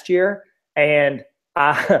last year, and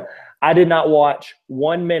I did not watch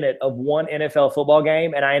 1 minute of one NFL football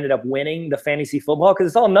game, and I ended up winning the fantasy football because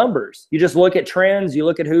it's all numbers. You just look at trends, you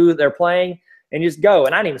look at who they're playing, and you just go.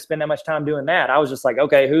 And I didn't even spend that much time doing that. I was just like,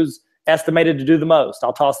 okay, who's estimated to do the most?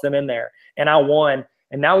 I'll toss them in there. And I won.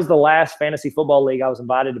 And that was the last fantasy football league I was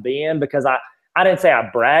invited to be in, because I didn't say I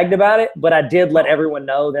bragged about it, but I did let everyone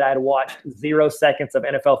know that I'd watched 0 seconds of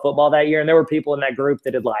NFL football that year. And there were people in that group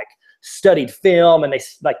that had studied film, and they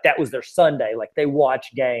that was their Sunday. Like, they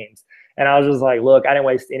watched games. And I was just like, look, I didn't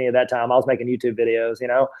waste any of that time. I was making YouTube videos,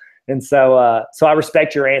 And so I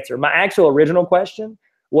respect your answer. My actual original question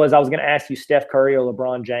was, I was going to ask you Steph Curry or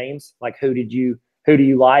LeBron James. Like, who do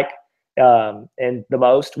you like and the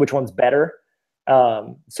most? Which one's better?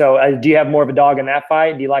 So do you have more of a dog in that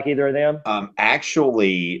fight? Do you like either of them?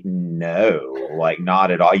 Actually, no, like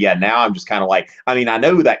not at all. Yeah, now I'm just kind of like, I mean, I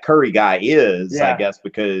know who that Curry guy is, I Yeah. guess,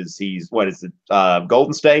 because he's what is it,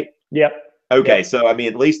 Golden State? Yep. Okay, Yep. so I mean,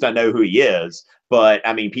 at least I know who he is. But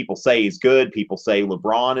I mean, people say he's good. People say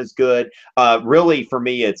LeBron is good. Really, for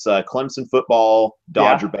me, it's Clemson football,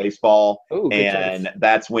 Dodger Yeah. baseball, Oh, good choice. and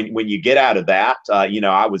that's when you get out of that.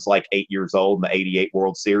 I was like 8 years old in the '88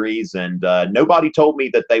 World Series, and nobody told me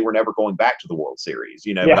that they were never going back to the World Series.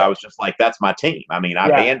 But I Yeah. was just like, that's my team. I mean, I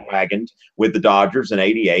Yeah. bandwagoned with the Dodgers in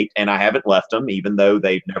 '88, and I haven't left them, even though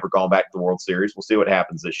they've never gone back to the World Series. We'll see what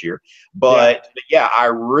happens this year. Yeah. But yeah, I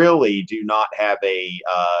really do not have a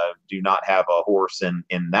horse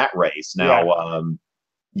in that race Yeah. now.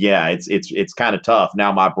 Yeah, it's kind of tough.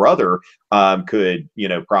 Now my brother could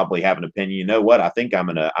probably have an opinion. You know what? I think I'm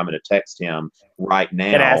gonna text him right And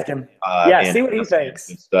now ask him. Yeah. and See what he ask him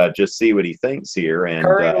thinks. just see what he thinks here. And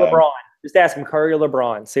Curry or LeBron. Just ask him Curry or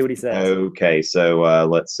LeBron. See what he says. okay, so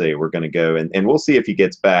let's see. We're gonna go and we'll see if he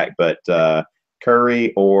gets back. But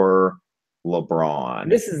Curry or LeBron.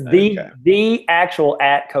 This is Okay. the actual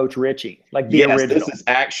at Coach Richie, like the Yes, original. this is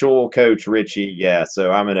actual Coach Richie.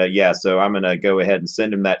 So I'm gonna go ahead and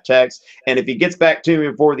send him that text. And if he gets back to me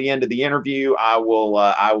before the end of the interview, I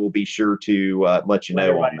will be sure to let you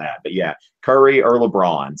know on that. But yeah, Curry or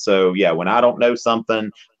LeBron. So yeah, when I don't know something,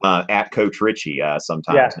 at Coach Richie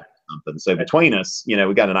sometimes knows something. So between us, we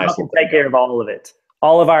got a nice little take care of all of it,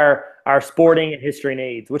 all of our sporting and history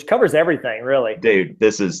needs, which covers everything, really. Dude,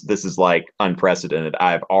 this is like unprecedented.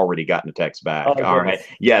 I've already gotten a text back. Oh, all right.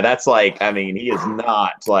 Yeah, that's like, I mean, he is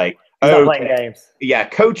not like, he's not playing games. Yeah,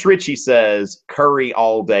 Coach Richie says Curry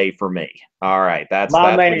all day for me. All right, that's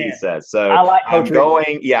what he says. So I like Coach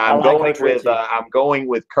Richie. I'm going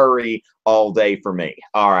with Curry all day for me.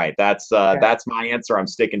 All right, that's my answer. I'm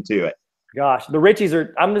sticking to it. Gosh, the Richies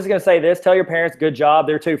are. I'm just gonna say this: tell your parents, good job.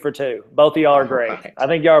 They're 2 for 2. Both of y'all are great. Right. I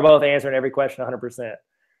think y'all are both answering every question 100%.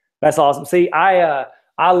 That's awesome. See, I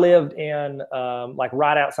lived in like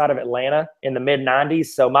right outside of Atlanta in the mid '90s,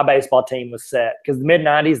 so my baseball team was set because the mid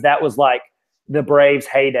 '90s that was like the Braves'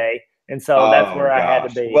 heyday. And so that's where I had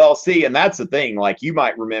to be. Well, see, and that's the thing. Like, you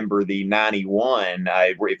might remember the 91,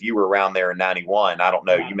 if you were around there in 91. I don't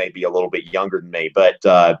know. You may be a little bit younger than me. But,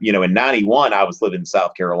 in 91, I was living in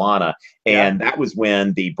South Carolina. And that was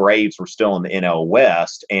when the Braves were still in the NL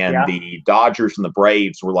West. And the Dodgers and the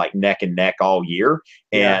Braves were like neck and neck all year.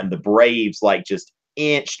 And the Braves, like, just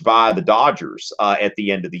inched by the Dodgers at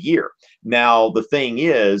the end of the year. Now, the thing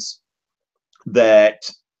is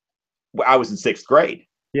that I was in 6th grade.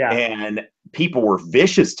 Yeah. And people were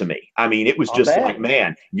vicious to me. I mean, it was just like,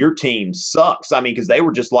 man, your team sucks. I mean, because they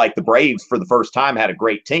were just like the Braves for the first time had a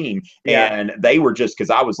great team. And they were just, because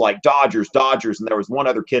I was like Dodgers. And there was one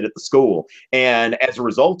other kid at the school. And as a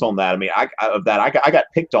result on that, I mean, I got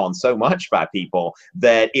picked on so much by people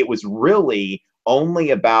that it was really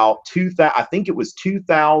only about I think it was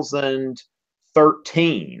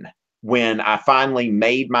 2013 when I finally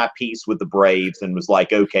made my peace with the Braves and was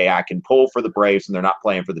like, okay, I can pull for the Braves and they're not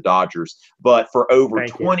playing for the Dodgers. But for over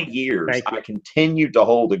 20 years, I continued to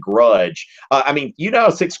hold a grudge. I mean,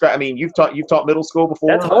 6th grade. I mean, you've taught middle school before.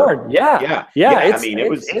 That's hard. Yeah.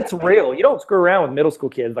 It's real. You don't screw around with middle school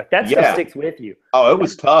kids. Like that stuff sticks with you. Oh, it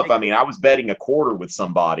was tough. I mean, I was betting a quarter with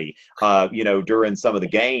somebody, during some of the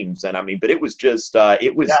games, and I mean, but it was just,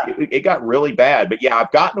 it got really bad. But yeah,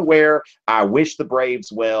 I've gotten to where I wish the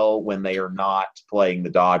Braves well when they are not playing the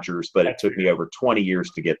Dodgers, but it took me over 20 years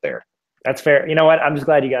to get there. That's fair. You know what? I'm just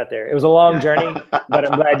glad you got there. It was a long journey, but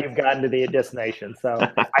I'm glad you've gotten to the destination. So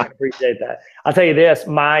I can appreciate that. I'll tell you this,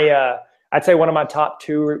 I'd say one of my top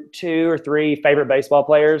two or three favorite baseball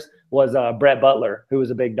players was Brett Butler, who was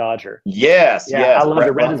a big Dodger. Yes. I loved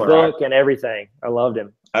to read his book and everything. I loved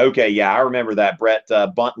him. Okay, yeah, I remember that. Brett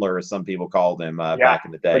Buntler, as some people called him back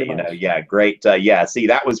in the day. Great. See,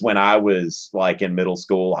 that was when I was like in middle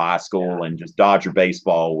school, high school, and just Dodger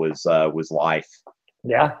baseball was life.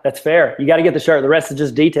 Yeah, that's fair. You got to get the shirt. The rest is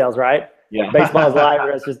just details, right? Yeah. Baseball is life.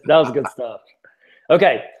 That was good stuff.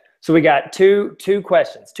 Okay, so we got two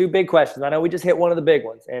questions, two big questions. I know we just hit one of the big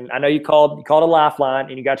ones, and I know you called a lifeline,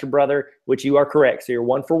 and you got your brother, which you are correct. So you're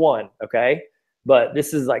 1 for 1. Okay. But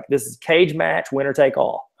this is cage match, winner take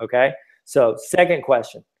all, okay? So second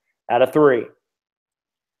question out of 3.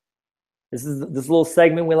 This is this little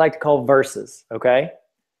segment we like to call versus, okay?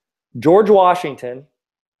 George Washington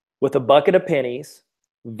with a bucket of pennies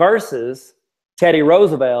versus Teddy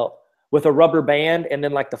Roosevelt with a rubber band and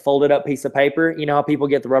then like the folded up piece of paper. You know how people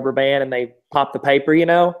get the rubber band and they pop the paper, you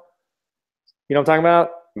know? You know what I'm talking about?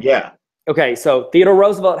 Yeah. Okay, so Theodore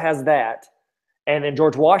Roosevelt has that. and then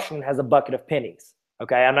George Washington has a bucket of pennies.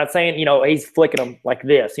 Okay, I'm not saying, you know, he's flicking them like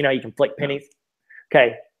this. You know, you can flick pennies.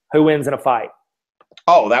 Okay, who wins in a fight?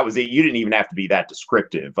 Oh, that was it. You didn't even have to be that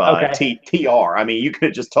descriptive. Okay. TR. I mean, you could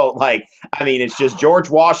have just told, like, I mean, it's just George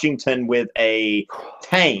Washington with a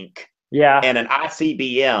tank Yeah, and an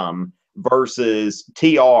ICBM versus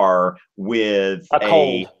TR with a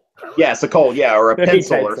cold. yes, a Colt, yeah, or a He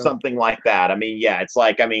pencil takes or them. something like that. I mean, yeah, it's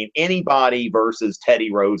like, I mean, anybody versus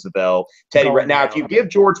Teddy Roosevelt. Going Now, if down. you give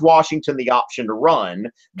George Washington the option to run,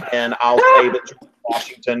 then I'll say that George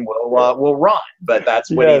Washington will run. But that's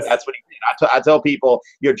what Yes. he did. I tell people,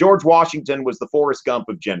 you know, George Washington was the Forrest Gump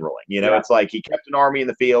of generaling. You know, Yeah. it's like he kept an army in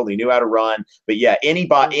the field, he knew how to run. But yeah, any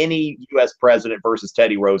U.S. president versus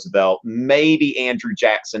Teddy Roosevelt, maybe Andrew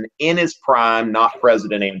Jackson in his prime, not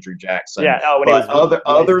President Andrew Jackson. Yeah. Oh, when But he was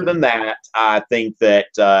other wasted. than that, I think that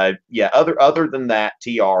other than that,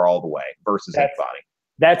 TR all the way versus anybody.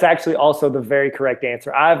 That's actually also the very correct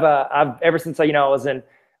answer. I've ever since I was in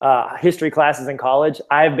history classes in college,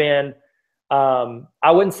 I've been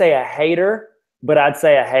I wouldn't say a hater, but I'd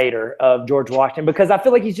say a hater of George Washington because I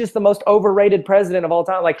feel like he's just the most overrated president of all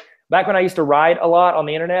time. Like back when I used to write a lot on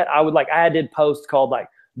the internet, I did posts called like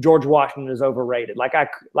George Washington is overrated. I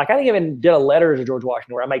think even did a letter to George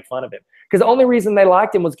Washington where I make fun of him because the only reason they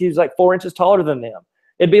liked him was because he was like 4 inches taller than them.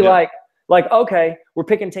 It'd be Yeah. like, okay, we're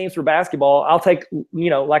picking teams for basketball. I'll take,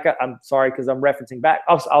 I'm sorry because I'm referencing back.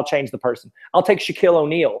 I'll change the person. I'll take Shaquille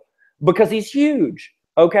O'Neal because he's huge.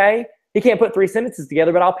 Okay, he can't put 3 sentences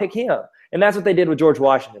together, but I'll pick him. And that's what they did with George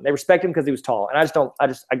Washington. They respect him because he was tall, and I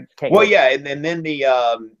can't. Well, yeah, and then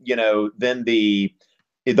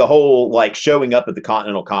the whole like showing up at the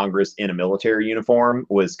Continental Congress in a military uniform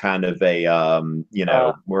was kind of a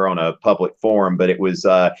we're on a public forum, but it was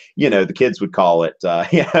the kids would call it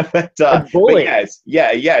Bullying.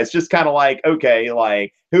 It's just kind of like, okay,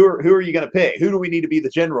 like who are you going to pick? Who do we need to be the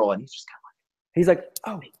general? And he's just kind of He's like,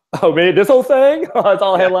 oh man, this whole thing? It's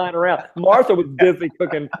all headlining around. Martha was busy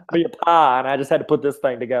cooking me a pie, and I just had to put this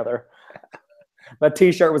thing together. My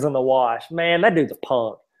T-shirt was in the wash. Man, that dude's a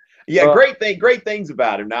punk. yeah, great things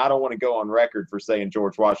about him. Now I don't want to go on record for saying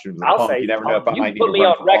George Washington was a I'll punk. say You never know if I you might need put to me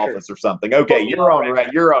run on for record. office or something. Okay, you're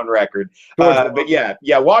on record. But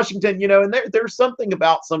yeah, Washington. And there's something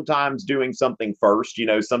about sometimes doing something first.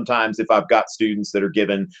 Sometimes if I've got students that are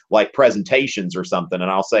given like presentations or something, and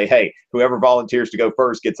I'll say, hey, whoever volunteers to go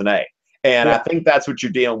first gets an A. And I think that's what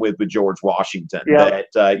you're dealing with George Washington. Yeah.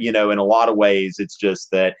 That in a lot of ways, it's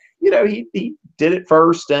just that he did it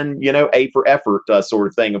first, and A for effort sort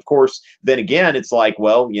of thing. Of course, then again, it's like,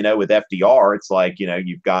 well, with FDR, it's like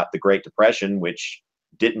you've got the Great Depression, which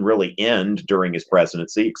didn't really end during his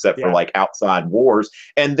presidency, except for like outside wars.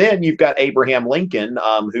 And then you've got Abraham Lincoln,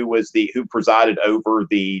 who presided over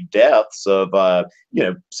the deaths of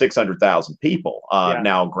 600,000 people.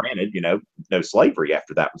 Now, granted, no slavery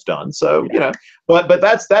after that was done. So but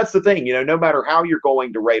that's the thing. No matter how you're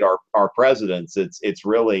going to rate our presidents, it's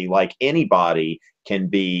really like anybody can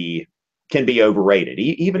be overrated.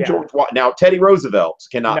 Even George. Now, Teddy Roosevelt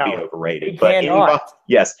cannot be overrated, but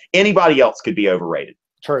anybody else could be overrated.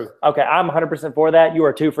 True. Okay, I'm 100% for that. You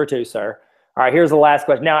are 2 for 2, sir. All right, here's the last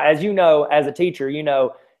question. Now, as you know, as a teacher,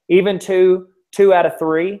 even two out of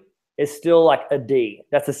 3 is still like a D.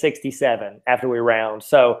 That's a 67 after we round.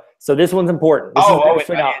 So this one's important. In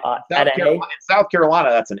South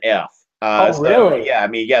Carolina, that's an F. Really? Yeah, I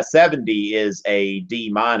mean, 70 is a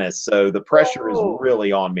D minus. So the pressure is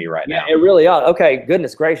really on me right now. It really is. Okay,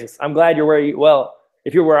 goodness gracious. I'm glad you're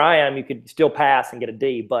if you're where I am, you could still pass and get a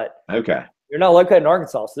D, but okay. You're not located in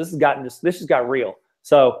Arkansas, so this has got real.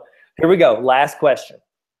 So here we go. Last question.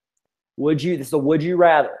 Would you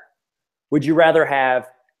rather? Would you rather have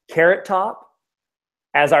Carrot Top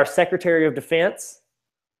as our Secretary of Defense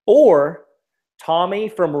or Tommy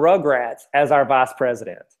from Rugrats as our Vice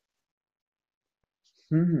President?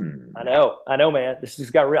 I know, man. This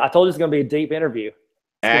just got real. I told you it's going to be a deep interview.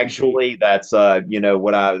 Actually, that's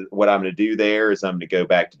what I'm going to do there is I'm going to go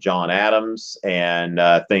back to John Adams and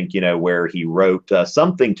think where he wrote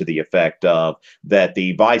something to the effect of that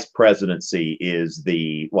the vice presidency is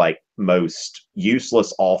the most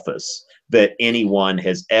useless office that anyone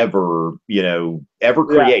has ever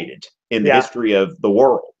created in the history of the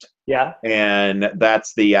world. Yeah. And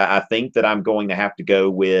that's I think that I'm going to have to go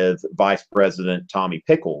with Vice President Tommy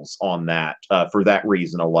Pickles on that for that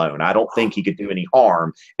reason alone. I don't think he could do any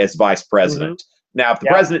harm as vice president. Now, if the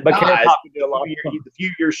president dies, he's a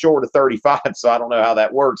few years short of 35, so I don't know how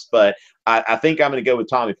that works, but I think I'm going to go with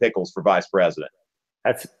Tommy Pickles for vice president.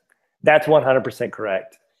 That's 100%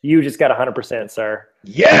 correct. You just got 100%, sir.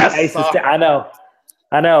 Yes! I know.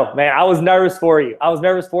 I know, man. I was nervous for you.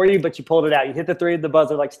 But you pulled it out. You hit the three at the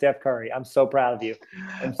buzzer like Steph Curry. I'm so proud of you.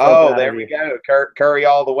 I'm so Oh, proud there of we you. go. Curry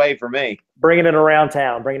all the way for me. Bringing it around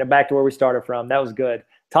town, bringing it back to where we started from. That was good.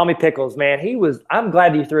 Tommy Pickles, man, I'm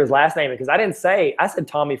glad you threw his last name in because I said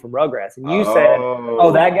Tommy from Rugrats. And you said, oh,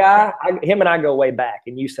 that guy, him and I go way back.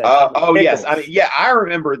 And you said, oh, yes. Pickles. I mean, yeah, I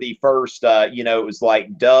remember the first, it was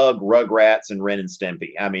like Doug, Rugrats, and Ren and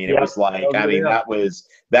Stimpy. I mean, it was like, that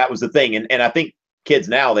was the thing. And I think kids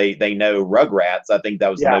now, they know Rugrats. I think that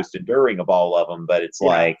was the most enduring of all of them. But it's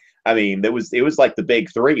like, I mean, it was like the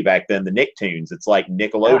big three back then, the Nicktoons. It's like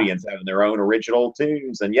Nickelodeon's having their own original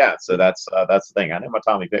tunes. And so that's the thing. I know my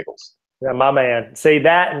Tommy Pickles. Yeah, my man. See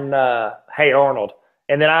that and Hey Arnold.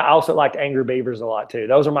 And then I also liked Angry Beavers a lot too.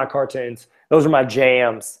 Those are my cartoons. Those are my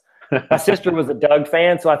jams. My sister was a Doug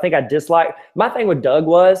fan, so I think I disliked. My thing with Doug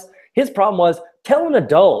was his problem was tell an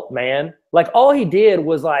adult, man. Like all he did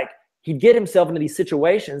was like he'd get himself into these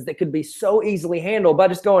situations that could be so easily handled by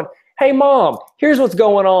just going, hey, Mom, here's what's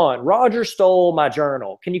going on. Roger stole my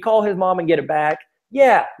journal. Can you call his mom and get it back?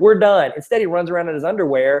 Yeah, we're done. Instead, he runs around in his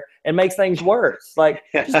underwear and makes things worse. Like,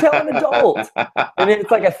 just tell an adult. And then it's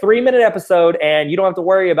like a 3-minute episode, and you don't have to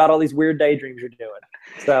worry about all these weird daydreams you're doing.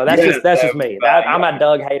 So that's just me. I'm a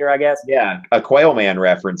Doug hater, I guess. Yeah, a Quail Man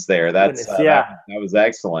reference there. That was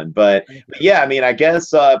excellent. But yeah, I mean, I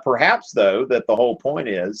guess perhaps though that the whole point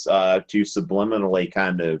is to subliminally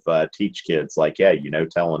kind of teach kids, like,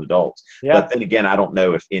 telling adults. Yeah. But then again, I don't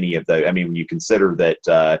know if any of those. I mean, when you consider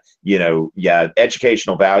that,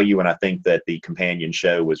 educational value, and I think that the companion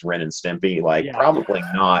show was Ren and Stimpy. Like, probably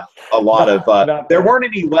not a lot of. There weren't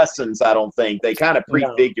any lessons. I don't think they kind of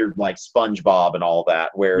prefigured like SpongeBob and all that.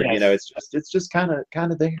 Where it's just kind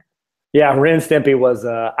of there. Yeah, Ren and Stimpy was.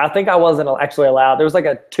 I think I wasn't actually allowed. There was like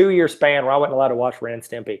a 2-year span where I wasn't allowed to watch Ren and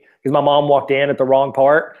Stimpy because my mom walked in at the wrong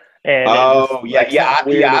part. And I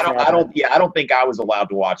don't think I was allowed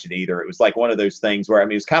to watch it either. It was like one of those things where, I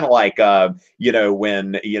mean, it's kind of like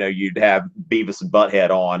when you'd have Beavis and Butthead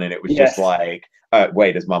on, and it was just like.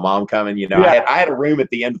 Wait, is my mom coming? I had a room at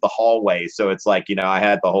the end of the hallway. So it's like, I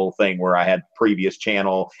had the whole thing where I had previous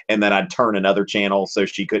channel and then I'd turn another channel so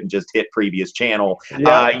she couldn't just hit previous channel.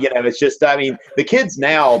 It's just, I mean, the kids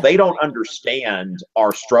now, they don't understand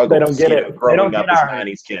our struggles. They don't get it. Growing up as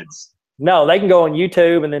 90s kids. No, they can go on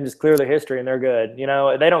YouTube and then just clear their history and they're good.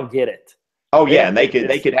 They don't get it. Oh yeah, and they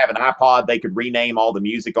could have an iPod, they could rename all the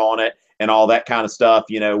music on it and all that kind of stuff,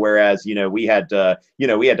 whereas we had to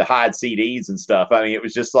hide CDs and stuff. I mean, it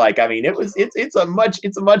was just like, I mean, it's a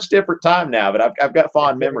much different time now, but I've got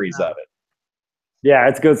fond memories of it. Yeah,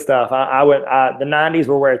 it's good stuff. The 90s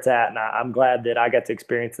were where it's at, and I'm glad that I got to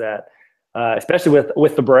experience that, especially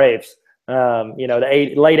with the Braves. The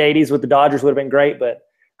late 80s with the Dodgers would have been great, but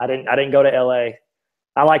I didn't go to LA.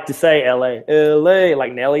 I like to say LA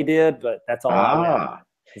like Nelly did, but that's all. I've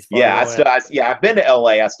been to LA.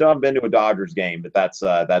 I still haven't been to a Dodgers game, but that's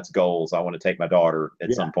goals. I want to take my daughter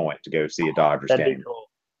at some point to go see a Dodgers game cool.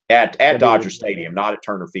 at Dodger Stadium, not at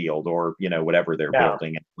Turner Field or whatever they're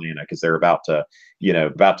building in Atlanta, because they're about to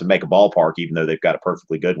make a ballpark, even though they've got a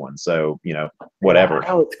perfectly good one. So whatever.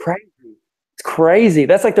 Oh, it's crazy. It's crazy.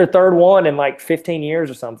 That's like their third one in like 15 years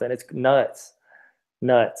or something. It's nuts.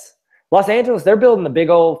 Los Angeles, they're building the big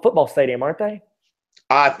old football stadium, aren't they?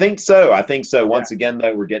 I think so. Once again,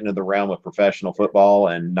 though, we're getting to the realm of professional football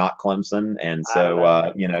and not Clemson. And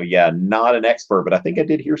so, not an expert, but I think I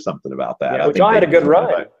did hear something about that. Yeah, y'all had a good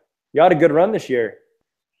run. Y'all had a good run this year.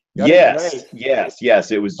 Yes.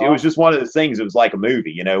 It was just one of those things. It was like a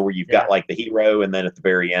movie, where you've got like the hero, and then at the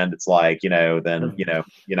very end, it's like, then,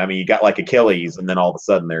 I mean, you got like Achilles, and then all of a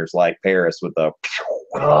sudden there's like Paris with the,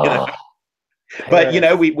 But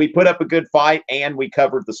we put up a good fight and we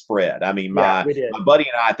covered the spread. I mean, my buddy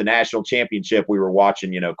and I at the national championship, we were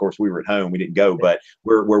watching. Of course, we were at home, we didn't go, but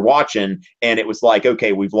we're watching, and it was like,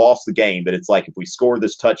 okay, we've lost the game, but it's like if we score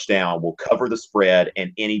this touchdown, we'll cover the spread,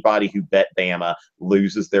 and anybody who bet Bama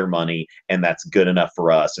loses their money, and that's good enough for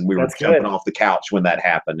us. And we were jumping off the couch when that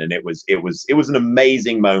happened, and it was an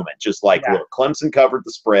amazing moment. Just like, look, Clemson covered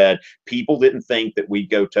the spread. People didn't think that we'd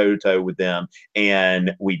go toe to toe with them,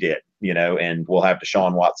 and we did. And we'll have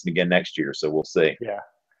Deshaun Watson again next year, so we'll see. Yeah,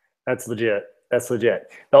 that's legit. The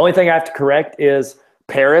only thing I have to correct is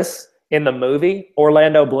Paris in the movie,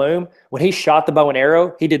 Orlando Bloom, when he shot the bow and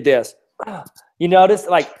arrow, he did this. You notice?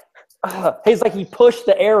 He's like, he pushed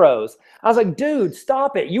the arrows. I was like, dude,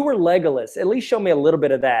 stop it. You were Legolas. At least show me a little bit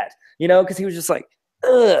of that, because he was just like,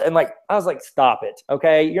 ugh. And like, I was like, stop it,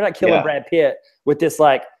 okay? You're not killing Brad Pitt with this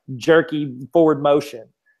like jerky forward motion,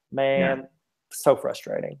 man. Yeah. So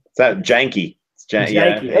frustrating. Is that janky? It's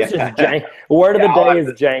janky. That's just janky. Word of the day is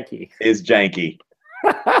janky. Is janky.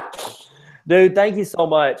 Dude, thank you so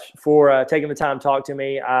much for taking the time to talk to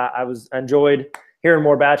me. I enjoyed hearing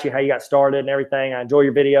more about you, how you got started and everything. I enjoy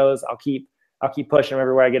your videos. I'll keep pushing them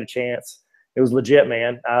everywhere I get a chance. It was legit,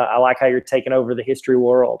 man. I like how you're taking over the history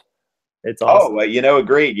world. It's awesome. Oh,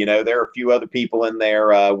 agreed. There are a few other people in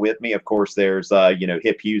there with me. Of course, there's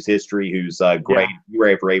Hip Hughes History, who's great. Yeah. You were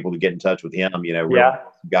ever able to get in touch with him. Really Yeah.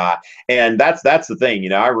 awesome guy. And that's the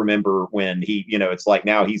thing. I remember when he, it's like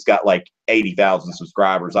now he's got like 80,000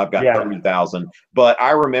 subscribers. I've got Yeah. 30,000. But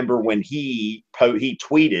I remember when he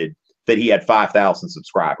tweeted that he had 5,000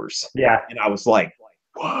 subscribers. Yeah. And I was like,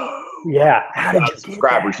 whoa. Yeah. How did you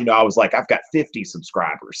subscribers? get that? I was like, I've got 50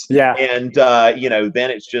 subscribers. Yeah. And then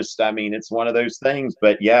it's just, it's one of those things.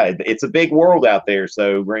 But yeah, it's a big world out there.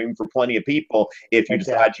 So room for plenty of people. If you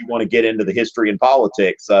decide you want to get into the history and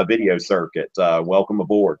politics video circuit, welcome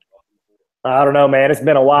aboard. I don't know, man. It's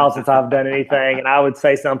been a while since I've done anything, and I would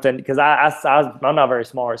say something because I'm not very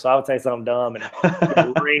smart, so I would say something dumb and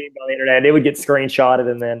on the internet. It would get screenshotted,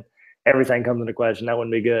 and then everything comes into question. That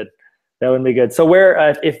wouldn't be good. That wouldn't be good. So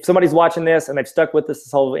if somebody's watching this and they've stuck with us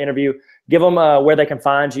this whole interview, give them where they can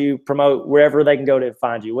find you, promote wherever they can go to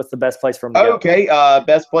find you. What's the best place for them to go? Okay,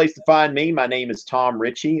 best place to find me. My name is Tom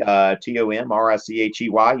Ritchie,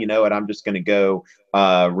 TomRichey. You know what? I'm just going to go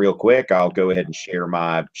real quick. I'll go ahead and share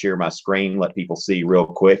my screen, let people see real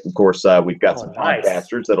quick. Of course, we've got some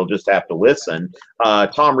podcasters that'll just have to listen.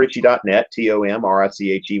 TomRichey.net,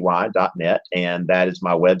 TomRichey.net, and that is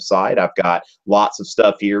my website. I've got lots of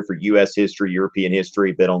stuff here for U.S. history, European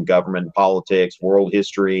history, bit on government, politics, world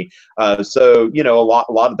history. So a lot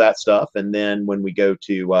of that stuff. And then when we go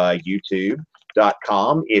to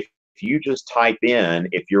YouTube.com, if you just type in,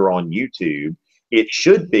 if you're on YouTube, it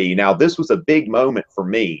should be. Now, this was a big moment for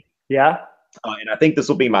me. Yeah. And I think this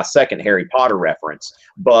will be my second Harry Potter reference.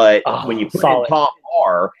 But when you put in Tom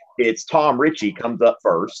R, it's Tom Ritchie comes up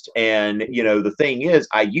first. And, the thing is,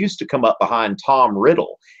 I used to come up behind Tom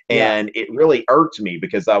Riddle. And it really irked me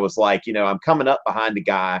because I was like, I'm coming up behind a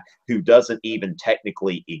guy who doesn't even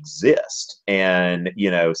technically exist. And,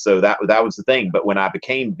 so that was the thing. But when I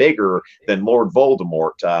became bigger than Lord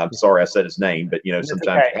Voldemort, I'm sorry I said his name, but,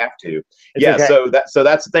 sometimes you have to. So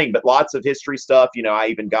that's the thing. But lots of history stuff. I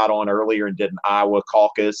even got on earlier and did an Iowa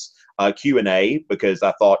caucus Q&A because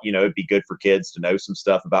I thought, it'd be good for kids to know some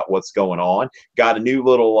stuff about what's going on. Got a new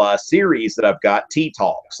little series that I've got, Tea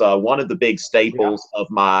Talks. One of the big staples of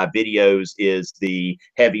my videos is the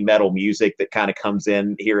heavy metal music that kind of comes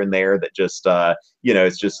in here and there that just,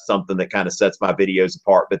 it's just something that kind of sets my videos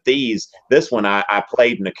apart. But this one, I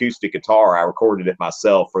played an acoustic guitar. I recorded it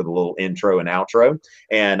myself for the little intro and outro.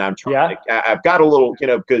 And I'm trying I've got a little,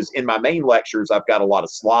 because in my main lectures, I've got a lot of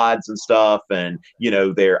slides and stuff. And,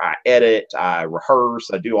 there I edit, I rehearse,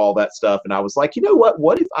 I do all that stuff. And I was like,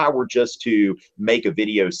 what if I were just to make a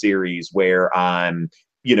video series where I'm,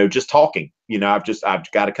 just talking, I've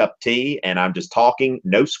got a cup of tea and I'm just talking,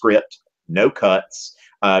 no script, no cuts.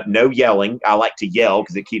 No yelling. I like to yell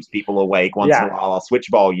because it keeps people awake. Once in a while, I'll switch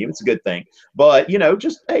volume. It's a good thing. But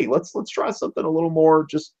just hey, let's try something a little more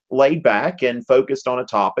just laid back and focused on a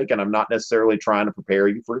topic. And I'm not necessarily trying to prepare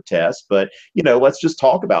you for a test, but let's just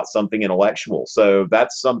talk about something intellectual. So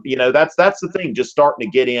that's that's the thing. Just starting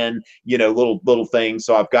to get in little things.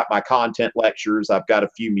 So I've got my content lectures. I've got a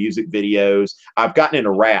few music videos. I've gotten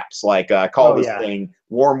into raps. Like I call this thing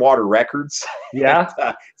Warm Water Records. Yeah.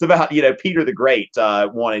 It's about, Peter the Great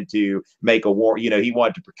wanted to make he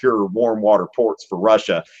wanted to procure warm water ports for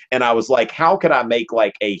Russia. And I was like, how could I make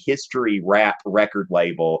like a history rap record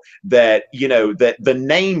label that, that the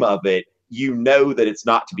name of it, that it's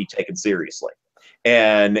not to be taken seriously.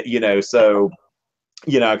 And, so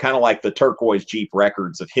kind of like the Turquoise Jeep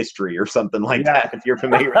Records of history or something like that, if you're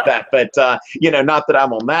familiar with that. But, not that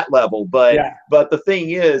I'm on that level, but the thing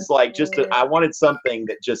is like, I wanted something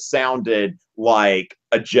that just sounded like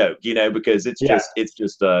a joke, because it's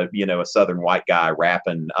just a Southern white guy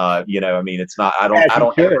rapping, it's not, I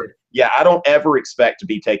don't ever expect to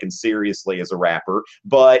be taken seriously as a rapper,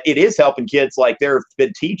 but it is helping kids. Like there have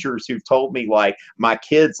been teachers who've told me like my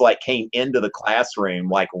kids like came into the classroom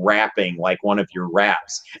like rapping like one of your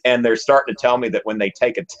raps, and they're starting to tell me that when they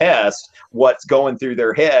take a test, what's going through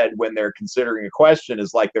their head when they're considering a question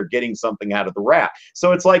is like they're getting something out of the rap.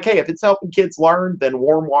 So it's like, hey, if it's helping kids learn, then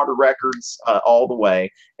Warm Water Records all the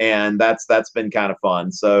way. And that's been kind of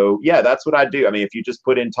fun. So yeah, that's what I do. I mean, if you just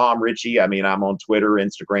put in Tom Ritchie, I'm on Twitter,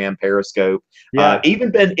 Instagram, Periscope. I've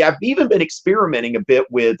even been experimenting a bit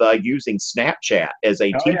with using Snapchat as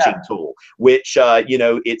a teaching tool, which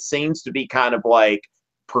it seems to be kind of like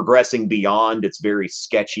progressing beyond its very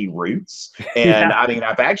sketchy roots. And Yeah. I mean,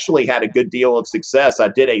 I've actually had a good deal of success. I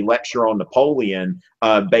did a lecture on Napoleon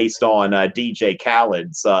based on DJ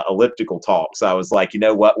Khaled's elliptical talks. I was like, you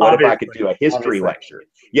know what? What if I could do a history lecture?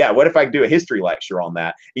 Yeah, what if I could do a history lecture on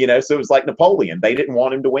that? You know, so it was like Napoleon. They didn't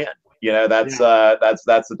want him to win. You know, that's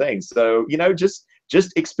the thing. So, you know, just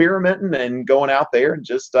experimenting and going out there and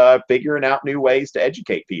just figuring out new ways to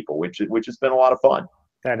educate people, which has been a lot of fun.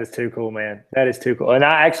 That is too cool, man. That is too cool. And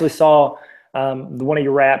I actually saw one of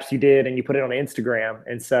your raps you did, and you put it on Instagram.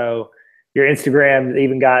 And so your Instagram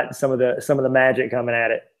even got some of the magic coming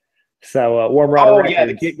at it. So Warm Rider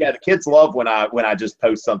Records. The kids love when I just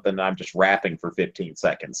post something and I'm just rapping for 15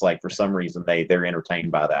 seconds. Like, for some reason they're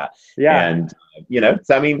entertained by that. Yeah. And you know,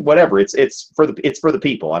 I mean, whatever. It's for the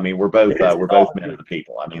people. I mean, we're both men of the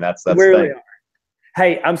people. I mean, that's the thing.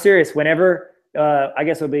 Hey, I'm serious. Whenever I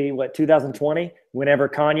guess it'll be 2020. Whenever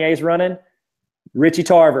Kanye's running, Richie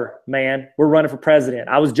Tarver, man, we're running for president.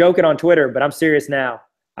 I was joking on Twitter, but I'm serious now.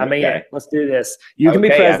 I mean, let's do this. You can be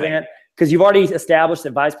president. Because you've already established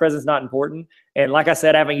that vice president's not important. And like I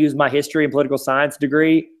said, I haven't used my history and political science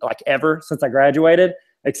degree like ever since I graduated,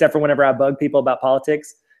 except for whenever I bug people about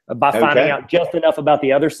politics by finding out just enough about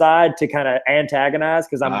the other side to kind of antagonize,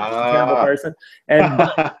 because I'm just a terrible person.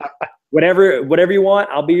 And whatever you want,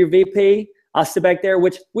 I'll be your VP. I'll sit back there,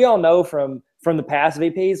 which we all know from the past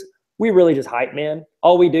VPs, we really just hype men.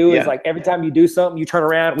 All we do is, like, every time you do something, you turn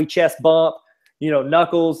around, we chest bump, you know,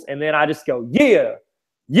 knuckles, and then I just go, yeah.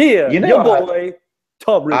 Yeah, you know, your boy,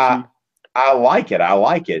 Tom Ritchie. I like it. I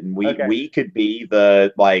like it. And we could be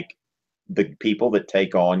the people that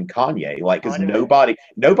take on Kanye, like, because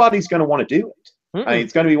nobody's going to want to do it. I mean,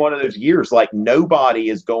 it's going to be one of those years, like, nobody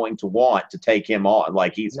is going to want to take him on.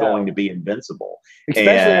 Like, he's going to be invincible.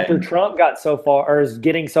 Especially after Trump got so far, or is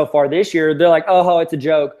getting so far this year. They're like, oh, it's a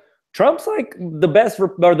joke. Trump's like the best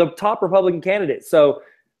or the top Republican candidate. So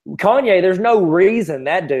Kanye, there's no reason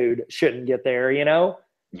that dude shouldn't get there, you know?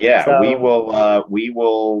 Yeah, so, we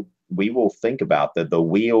will think about that. The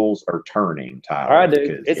wheels are turning, Tyler. All right,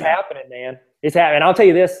 dude. It's happening, man. It's happening. I'll tell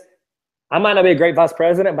you this. I might not be a great vice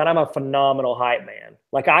president, but I'm a phenomenal hype man.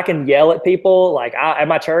 Like, I can yell at people. Like, at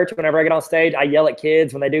my church, whenever I get on stage, I yell at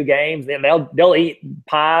kids when they do games. And they'll eat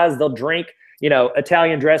pies. They'll drink, you know,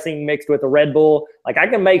 Italian dressing mixed with a Red Bull. Like, I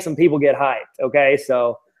can make some people get hyped, okay?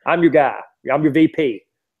 So I'm your guy. I'm your VP.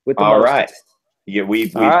 With the All right. Yeah,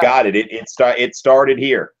 we've got it. It started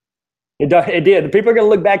here. It did. The people are going to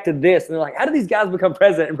look back to this and they're like, how did these guys become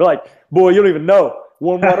president? And we're like, boy, you don't even know.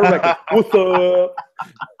 Warm Rider Records. What's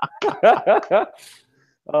up?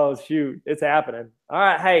 Oh, shoot. It's happening. All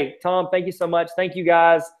right. Hey, Tom, thank you so much. Thank you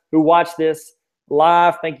guys who watched this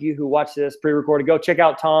live. Thank you who watched this pre-recorded. Go check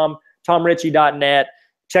out Tom, tomritchie.net.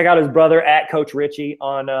 Check out his brother at Coach Ritchie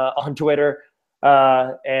on Twitter.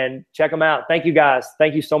 And check them out. Thank you guys.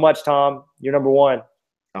 Thank you so much, Tom. You're number one.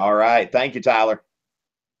 All right. Thank you, Tyler.